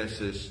in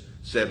Genesis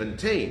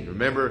 17.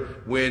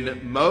 Remember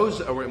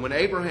when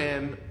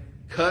Abraham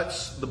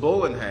cuts the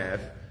bull in half,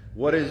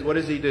 what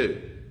does he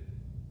do?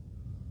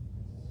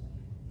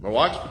 Well,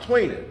 watch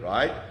between it,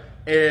 right?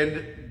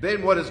 And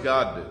then what does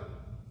God do?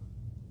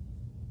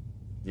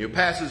 You know,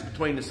 passes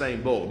between the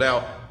same bull.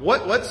 Now,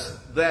 what's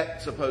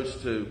that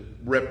supposed to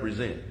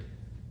represent?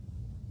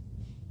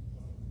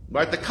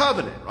 Right, the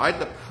covenant, right?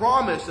 The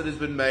promise that has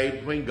been made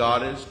between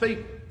God and his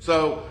people.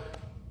 So,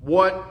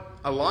 what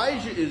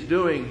Elijah is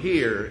doing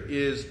here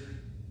is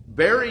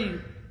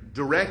very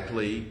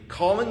directly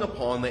calling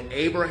upon the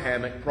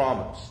Abrahamic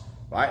promise,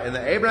 right? And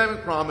the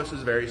Abrahamic promise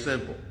is very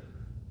simple.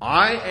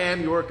 I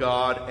am your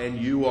God and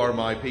you are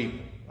my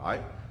people,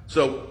 right?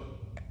 So,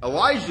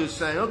 Elijah is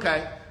saying,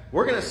 okay,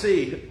 we're going to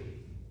see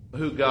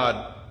who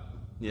God,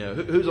 you know,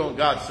 who's on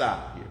God's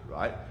side here,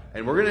 right?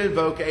 And we're going to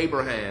invoke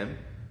Abraham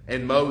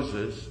and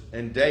Moses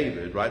and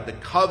David, right, the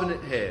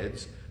covenant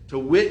heads, to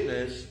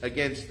witness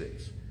against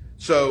this.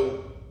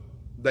 So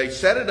they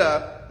set it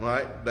up,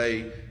 right?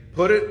 They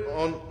put it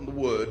on the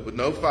wood with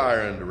no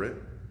fire under it.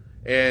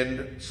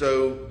 And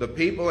so the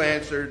people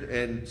answered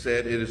and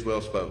said, it is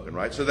well spoken,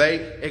 right? So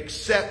they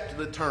accept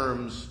the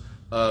terms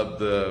of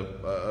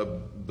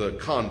the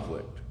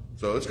conflict.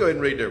 So let's go ahead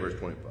and read there verse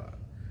 25.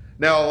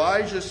 Now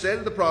Elijah said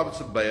to the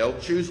prophets of Baal,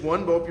 choose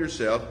one bull for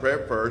yourself, prepare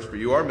it first, for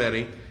you are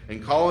many,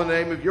 and call on the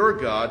name of your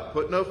God,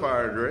 put no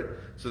fire under it.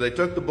 So they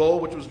took the bull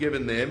which was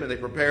given them, and they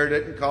prepared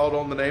it and called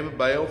on the name of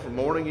Baal from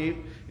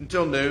morning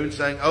until noon,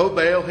 saying, O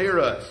Baal, hear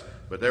us.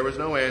 But there was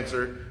no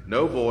answer,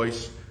 no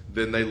voice.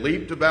 Then they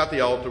leaped about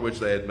the altar which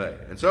they had made.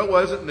 And so it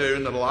was at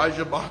noon that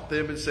Elijah mocked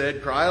them and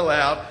said, cry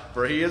aloud,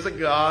 for he is a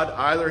god.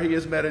 Either he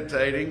is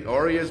meditating,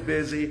 or he is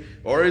busy,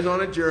 or he is on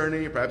a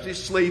journey, or perhaps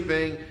he's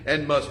sleeping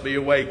and must be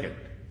awakened.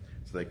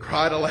 So they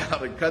cried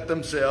aloud and cut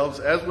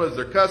themselves, as was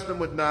their custom,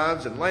 with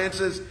knives and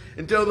lances,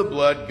 until the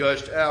blood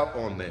gushed out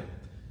on them.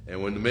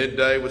 And when the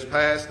midday was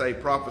past, they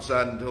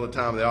prophesied until the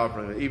time of the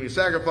offering of the evening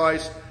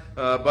sacrifice.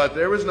 But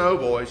there was no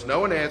voice, no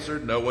one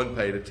answered, no one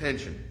paid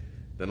attention.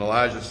 Then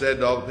Elijah said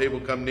to all the people,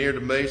 come near to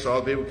me. So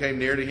all the people came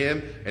near to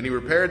him, and he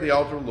repaired the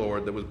altar of the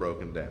Lord that was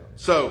broken down.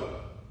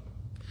 So,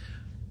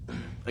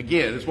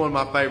 again, it's one of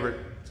my favorite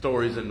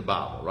stories in the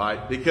Bible,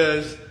 right?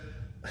 Because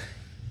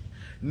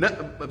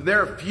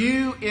there are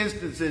few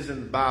instances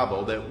in the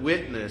Bible that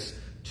witness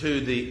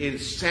to the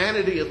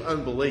insanity of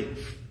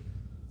unbelief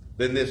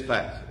than this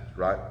passage,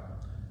 right?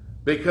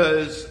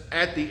 Because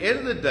at the end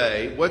of the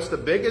day, what's the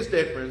biggest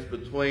difference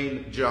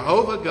between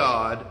Jehovah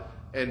God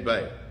and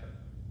Baal?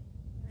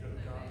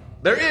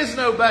 There is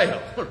no Baal,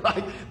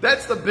 right?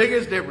 That's the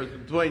biggest difference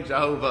between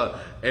Jehovah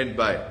and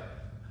Baal.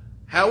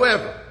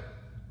 However,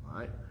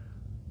 right,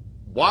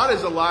 why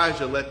does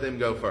Elijah let them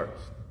go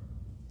first?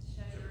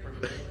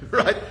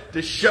 Right?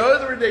 To show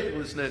the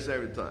ridiculousness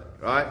every time,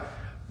 right?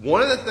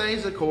 One of the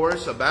things, of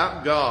course,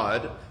 about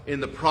God in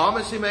the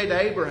promise he made to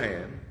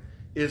Abraham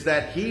is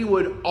that he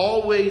would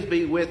always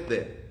be with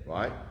them,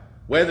 right?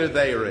 Whether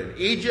they are in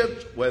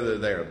Egypt, whether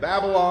they're in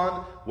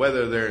Babylon,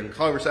 whether they're in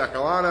Clover, South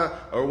Carolina,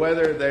 or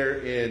whether they're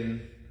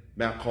in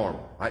Mount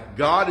Carmel, right?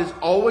 God is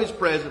always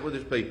present with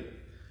his people.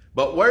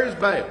 But where's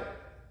Baal?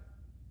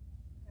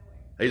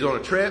 He's on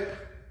a trip.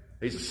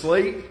 He's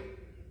asleep,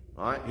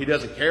 right? He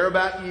doesn't care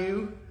about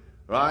you,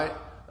 right?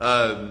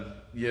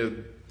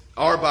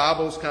 Our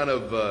Bibles kind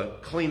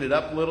of clean it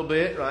up a little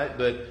bit, right?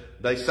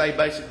 But they say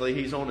basically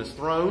he's on his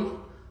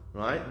throne,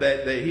 right?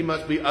 That he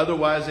must be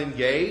otherwise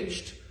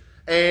engaged.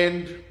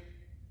 And,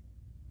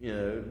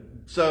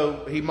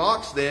 so he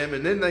mocks them,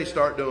 and then they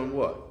start doing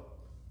what?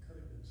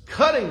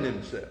 Cutting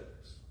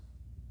themselves.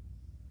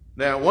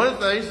 Now, one of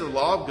the things the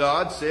law of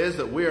God says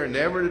that we are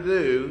never to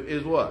do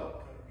is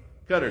what?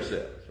 Cut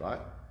ourselves, right?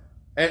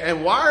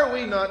 And why are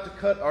we not to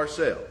cut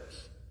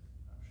ourselves?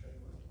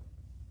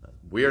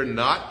 We are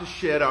not to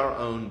shed our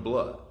own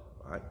blood,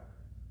 right?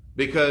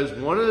 Because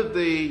one of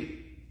the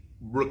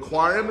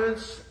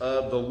requirements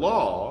of the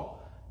law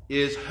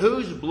is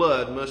whose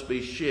blood must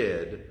be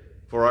shed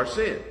for our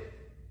sin.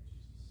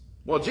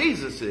 Well,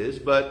 Jesus is,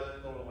 but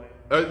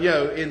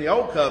in the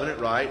old covenant,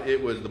 right,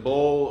 it was the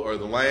bull or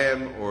the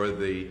lamb or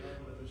the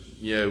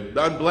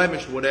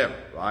unblemished whatever,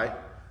 right?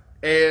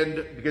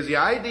 And because the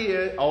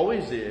idea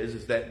always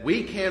is that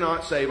we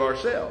cannot save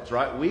ourselves,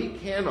 right? We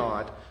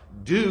cannot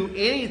do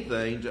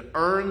anything to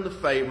earn the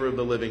favor of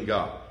the living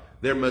God.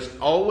 There must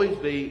always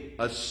be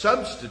a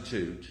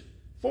substitute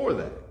for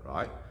that,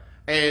 right?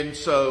 And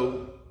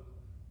so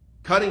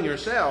cutting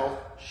yourself,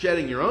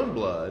 shedding your own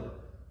blood,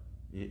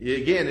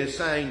 again, is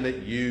saying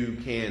that you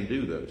can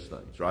do those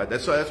things, right?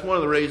 That's one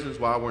of the reasons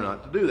why we're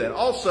not to do that.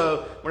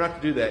 Also, we're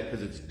not to do that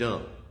because it's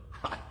dumb,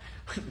 right?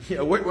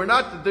 We're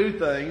not to do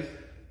things,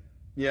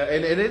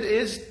 and it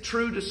is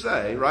true to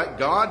say, right?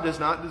 God does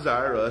not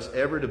desire us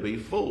ever to be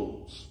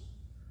fools.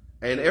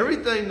 And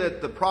everything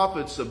that the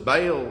prophets of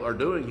Baal are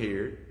doing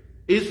here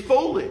is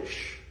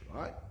foolish,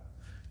 right?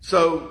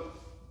 So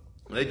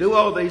they do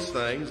all these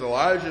things.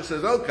 Elijah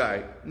says,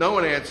 okay, no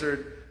one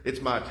answered.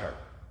 It's my turn.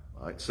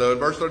 Right, so in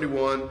verse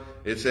 31,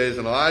 it says,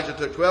 and Elijah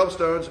took 12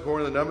 stones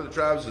according to the number of the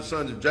tribes of the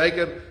sons of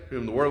Jacob,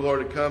 whom the word of the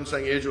Lord had come,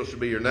 saying, Israel shall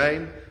be your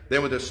name.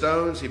 Then with the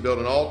stones he built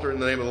an altar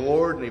in the name of the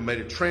Lord, and he made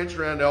a trench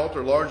around the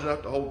altar large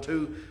enough to hold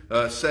 2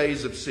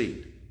 seahs of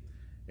seed.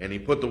 And he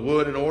put the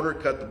wood in order,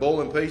 cut the bull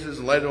in pieces,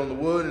 and laid it on the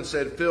wood, and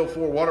said, fill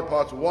 4 water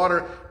pots with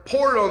water,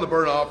 pour it on the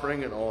burnt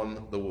offering and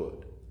on the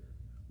wood.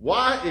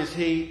 Why is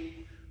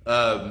he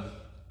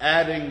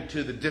adding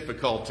to the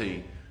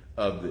difficulty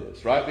of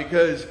this, right?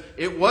 Because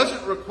it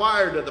wasn't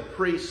required of the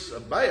priests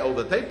of Baal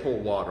that they pour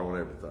water on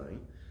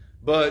everything.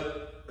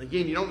 But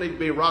again, you don't need to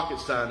be a rocket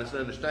scientist to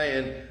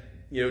understand,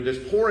 does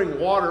pouring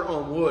water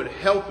on wood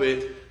help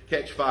it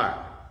catch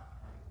fire?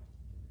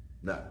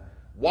 No.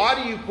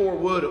 Why do you pour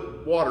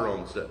water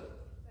on stuff?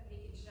 That he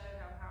can show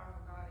how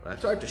powerful God is.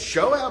 That's right, to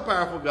show how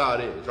powerful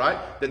God is,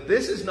 right? That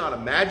this is not a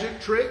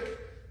magic trick,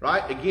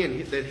 right?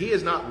 Again, that he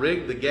has not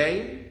rigged the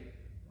game.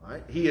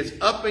 Right? He is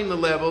upping the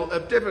level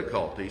of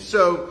difficulty.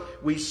 So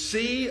we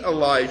see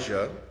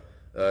Elijah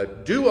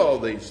do all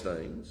these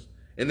things.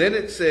 And then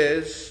it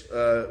says,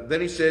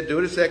 then he said, do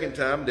it a second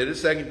time. Did it a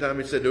second time.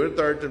 He said, do it a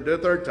third time. Do it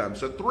a third time.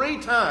 So 3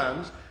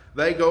 times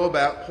they go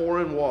about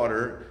pouring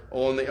water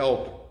on the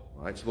altar.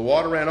 Right? So the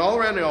water ran all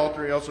around the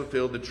altar. He also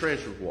filled the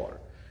trench with water.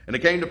 And it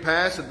came to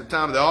pass at the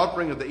time of the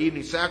offering of the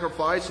evening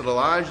sacrifice that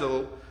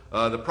Elijah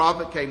The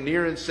prophet came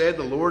near and said,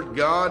 "The Lord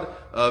God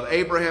of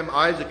Abraham,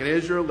 Isaac, and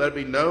Israel, let it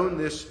be known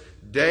this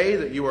day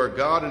that you are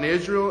God in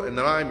Israel, and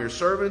that I am your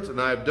servant, and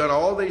I have done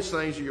all these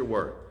things at your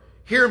word.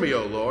 Hear me,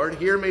 O Lord,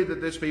 hear me,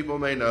 that this people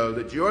may know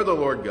that you are the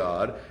Lord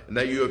God, and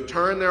that you have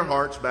turned their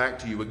hearts back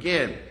to you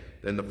again."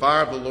 Then the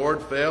fire of the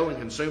Lord fell and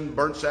consumed the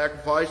burnt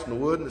sacrifice and the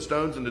wood and the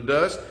stones and the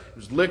dust. It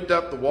was licked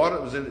up the water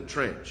that was in the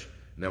trench.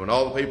 Now when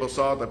all the people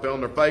saw it, they fell on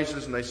their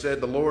faces, and they said,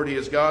 "The Lord, he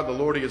is God, the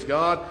Lord, he is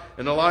God."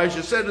 And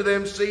Elijah said to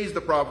them, "Seize the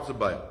prophets of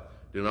Baal.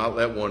 Do not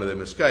let one of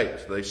them escape."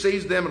 So they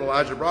seized them, and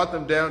Elijah brought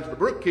them down to the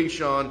brook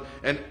Kishon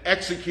and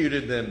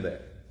executed them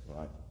there.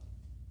 Right.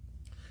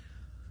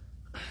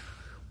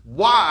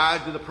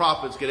 Why do the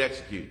prophets get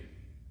executed?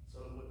 So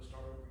it wouldn't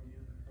start over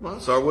again. Well,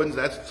 so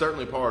that's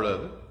certainly part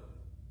of it.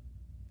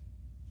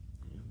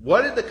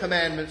 What did the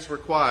commandments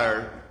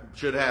require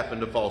should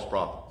happen to false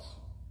prophets?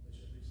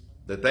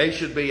 That they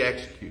should be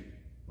executed,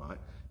 right?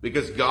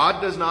 Because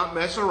God does not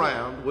mess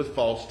around with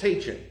false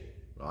teaching,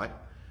 right?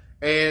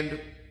 And,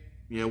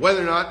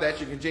 whether or not that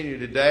should continue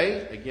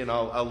today, again,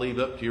 I'll leave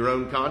up to your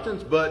own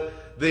conscience,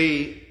 but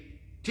the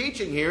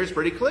teaching here is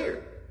pretty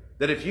clear.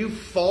 That if you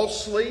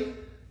falsely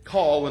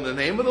call in the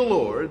name of the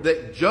Lord,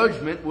 that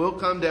judgment will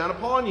come down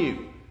upon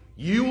you.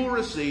 You will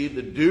receive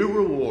the due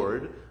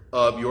reward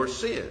of your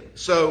sin.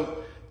 So,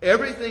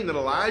 everything that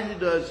Elijah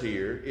does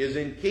here is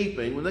in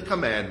keeping with the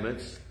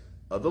commandments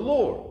of the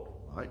Lord.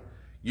 Right?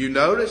 You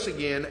notice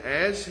again,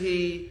 as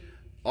he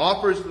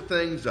offers the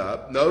things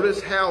up,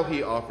 notice how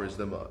he offers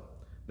them up.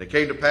 And it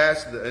came to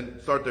pass,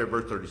 and start there at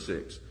verse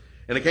 36.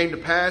 And it came to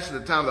pass at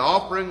the time of the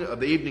offering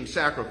of the evening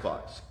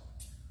sacrifice.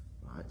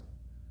 Right?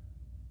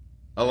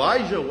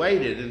 Elijah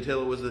waited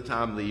until it was the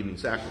time of the evening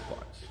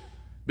sacrifice.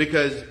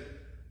 Because,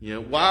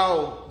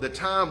 while the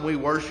time we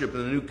worship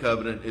in the new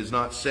covenant is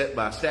not set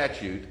by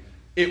statute,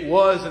 it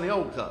was in the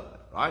old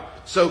covenant, right?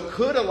 So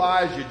could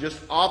Elijah just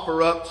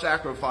offer up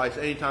sacrifice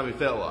anytime he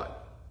felt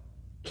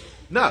like?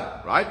 No,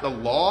 right? The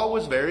law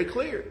was very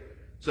clear.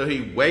 So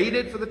he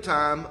waited for the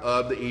time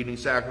of the evening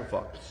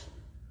sacrifice,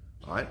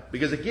 right?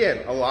 Because again,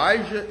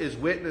 Elijah is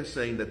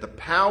witnessing that the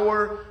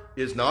power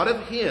is not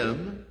of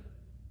him,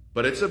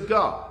 but it's of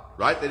God,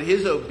 right? That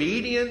his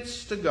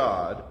obedience to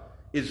God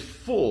is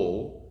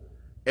full,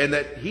 and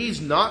that he's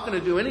not going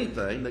to do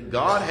anything that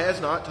God has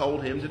not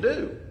told him to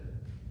do.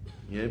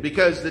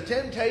 Because the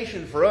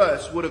temptation for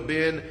us would have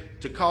been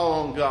to call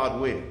on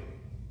God when?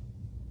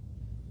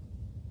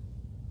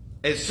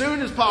 As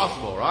soon as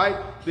possible, right?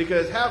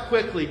 Because how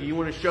quickly do you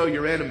want to show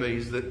your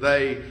enemies that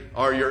they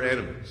are your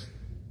enemies?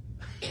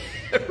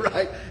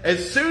 Right?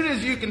 As soon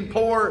as you can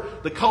pour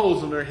the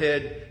coals on their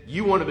head,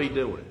 you want to be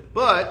doing it.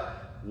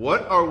 But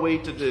what are we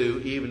to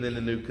do even in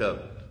the new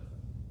covenant?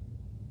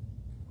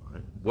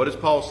 Right? What does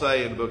Paul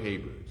say in the book of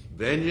Hebrews?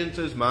 Vengeance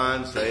is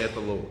mine, saith the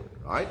Lord.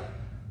 Right?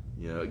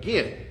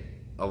 Again,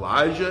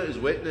 Elijah is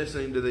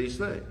witnessing to these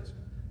things.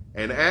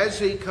 And as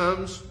he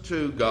comes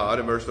to God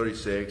in verse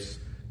 36,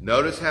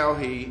 notice how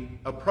he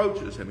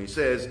approaches him. He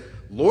says,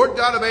 "Lord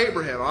God of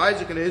Abraham,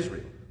 Isaac, and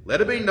Israel, let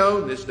it be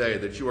known this day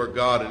that you are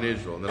God in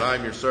Israel, and that I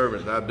am your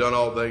servant, and I have done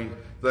all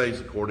things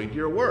according to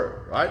your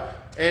word." Right?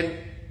 And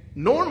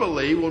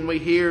normally when we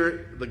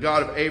hear the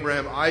God of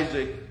Abraham,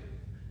 Isaac,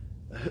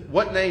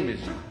 what name is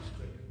used?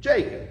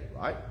 Jacob,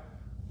 right?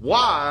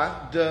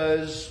 Why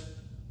does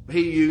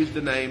he use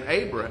the name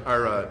Abraham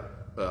or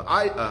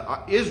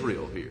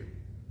Israel here?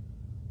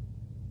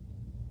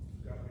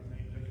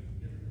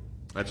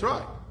 That's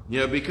right.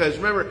 Because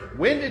remember,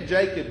 when did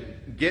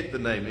Jacob get the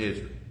name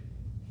Israel?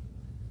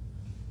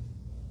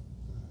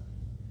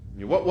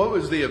 What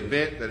was the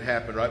event that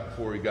happened right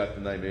before he got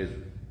the name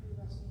Israel?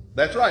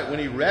 That's right, when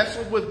he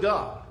wrestled with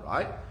God,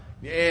 right?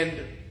 And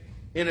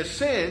in a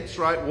sense,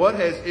 right, what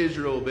has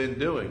Israel been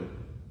doing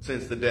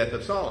since the death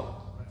of Solomon?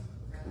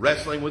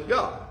 Wrestling with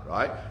God,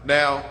 right?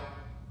 Now,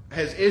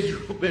 has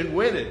Israel been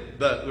winning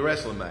the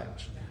wrestling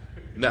match?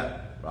 No,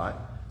 right?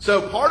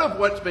 So part of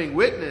what's being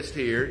witnessed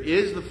here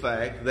is the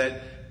fact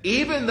that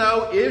even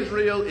though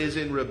Israel is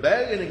in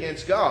rebellion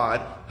against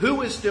God,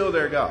 who is still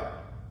their God?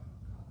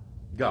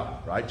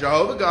 God, right?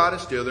 Jehovah God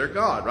is still their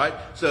God, right?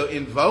 So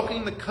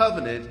invoking the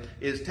covenant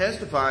is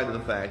testifying to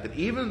the fact that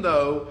even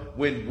though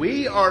when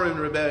we are in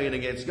rebellion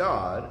against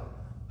God,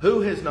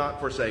 who has not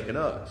forsaken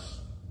us?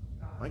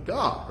 My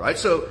God, right?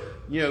 So,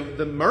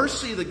 the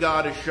mercy that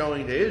God is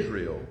showing to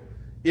Israel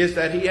is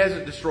that he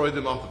hasn't destroyed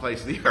them off the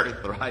face of the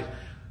earth, right?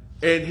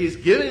 And he's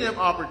giving them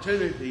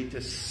opportunity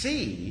to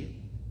see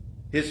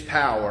his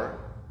power,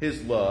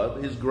 his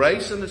love, his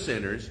grace in the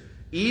sinners,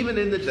 even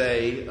in the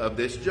day of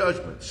this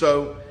judgment.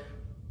 So,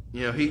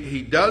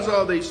 he does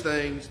all these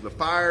things. The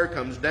fire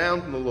comes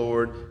down from the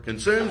Lord,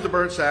 consumes the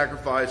burnt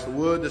sacrifice, the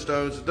wood, the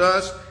stones, the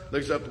dust,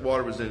 licks up the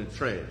water was in the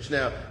trench.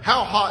 Now,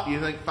 how hot do you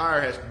think fire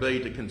has to be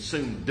to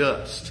consume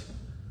dust?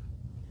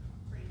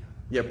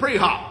 Yeah, pretty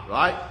hot,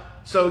 right?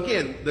 So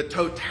again, the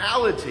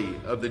totality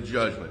of the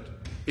judgment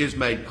is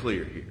made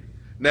clear here.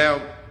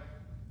 Now,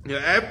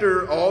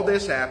 after all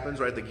this happens,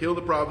 right, they kill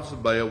the prophets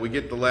of Baal, we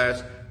get the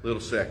last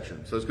little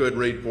section. So let's go ahead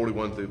and read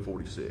 41 through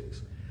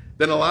 46.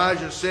 Then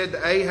Elijah said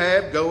to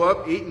Ahab, go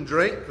up, eat and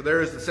drink, for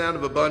there is the sound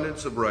of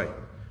abundance of rain.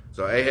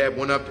 So Ahab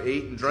went up to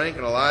eat and drink,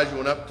 and Elijah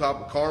went up to the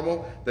top of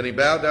Carmel. Then he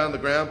bowed down on the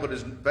ground, put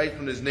his face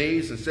on his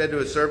knees, and said to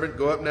his servant,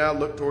 go up now,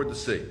 look toward the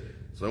sea.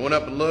 So he went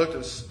up and looked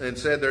and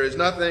said, there is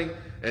nothing.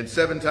 And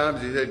 7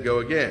 times he said, go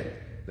again.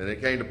 Then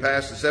it came to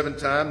pass the 7th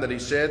time that he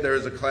said, there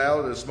is a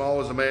cloud as small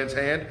as a man's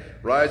hand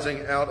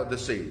rising out of the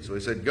sea. So he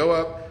said, go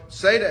up,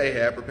 say to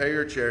Ahab, prepare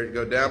your chariot, and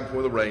go down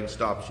before the rain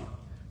stops you.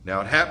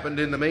 Now it happened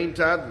in the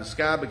meantime that the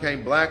sky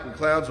became black with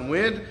clouds and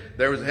wind.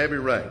 There was a heavy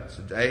rain.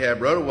 So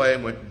Ahab rode away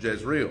and went to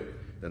Jezreel.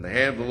 Then the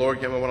hand of the Lord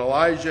came upon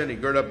Elijah, and he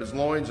girded up his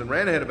loins and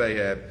ran ahead of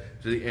Ahab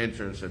to the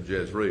entrance of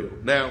Jezreel.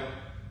 Now,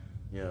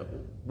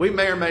 we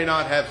may or may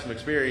not have some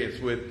experience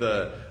with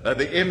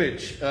the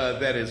image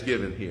that is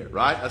given here,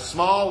 right? A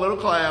small little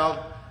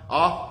cloud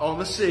off on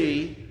the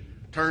sea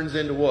turns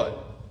into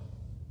what?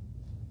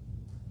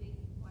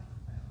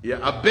 Yeah,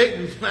 a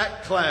big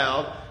black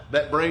cloud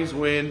that brings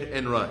wind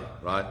and rain,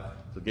 right?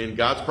 So again,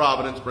 God's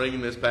providence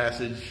bringing this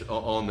passage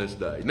on this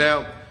day.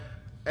 Now,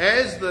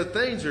 as the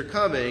things are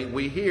coming,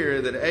 we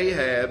hear that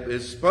Ahab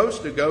is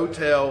supposed to go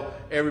tell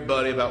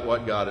everybody about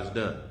what God has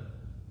done.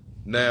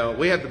 Now,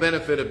 we have the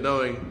benefit of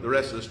knowing the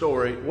rest of the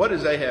story. What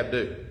does Ahab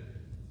do?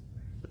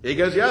 He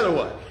goes the other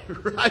way,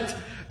 right?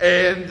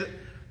 And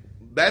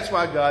that's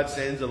why God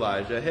sends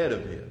Elijah ahead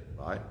of him,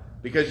 right?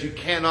 Because you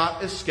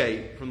cannot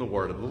escape from the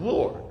word of the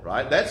Lord,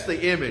 right? That's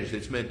the image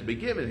that's meant to be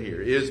given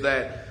here, is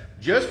that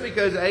just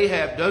because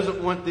Ahab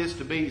doesn't want this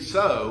to be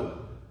so,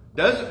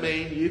 doesn't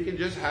mean you can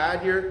just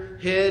hide your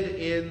head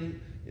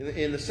in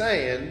the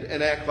sand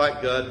and act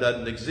like God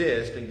doesn't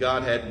exist and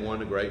God hadn't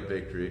won a great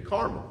victory at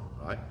Carmel,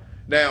 right?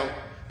 Now,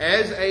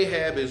 as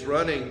Ahab is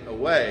running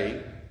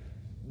away,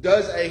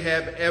 does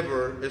Ahab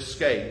ever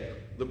escape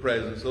the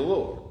presence of the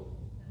Lord?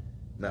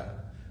 No.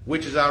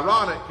 Which is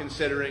ironic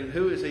considering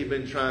who has he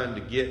been trying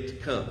to get to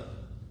come?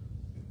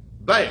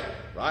 Baal,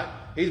 right?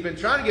 He's been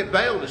trying to get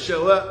Baal to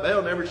show up.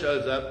 Baal never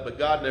shows up, but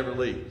God never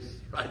leaves,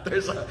 right?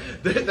 There's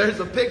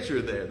a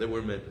picture there that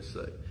we're meant to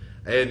see.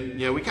 And,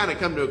 we kind of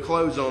come to a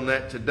close on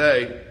that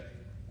today.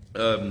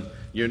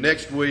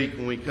 Next week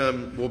when we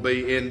come, we'll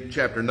be in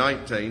chapter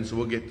 19, so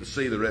we'll get to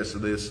see the rest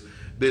of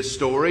this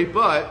story.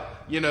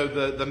 But,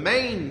 the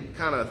main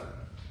kind of,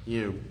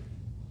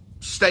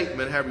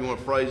 statement, however you want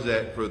to phrase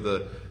that, for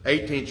the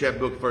 18th chapter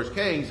book of 1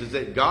 Kings is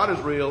that God is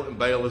real and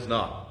Baal is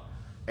not.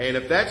 And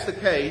if that's the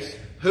case,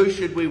 who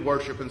should we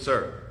worship and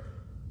serve?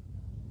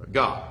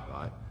 God,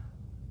 right?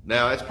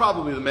 Now, that's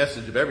probably the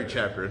message of every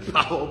chapter in the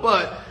Bible,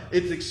 but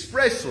it's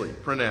expressly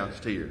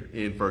pronounced here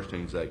in 1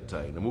 Kings 18.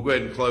 And we'll go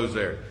ahead and close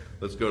there.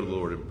 Let's go to the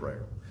Lord in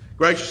prayer.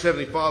 Gracious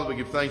Heavenly Father, we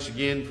give thanks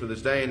again for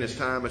this day and this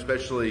time,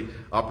 especially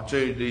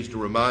opportunities to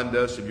remind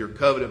us of your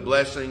covenant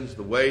blessings,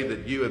 the way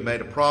that you have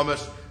made a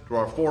promise to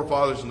our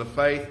forefathers in the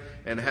faith,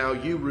 and how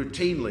you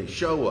routinely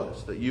show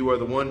us that you are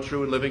the one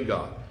true and living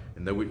God,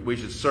 and that we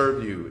should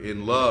serve you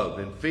in love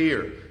and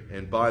fear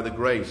and by the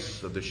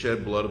grace of the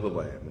shed blood of the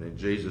Lamb. And in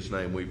Jesus'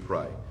 name we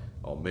pray.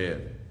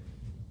 Amen.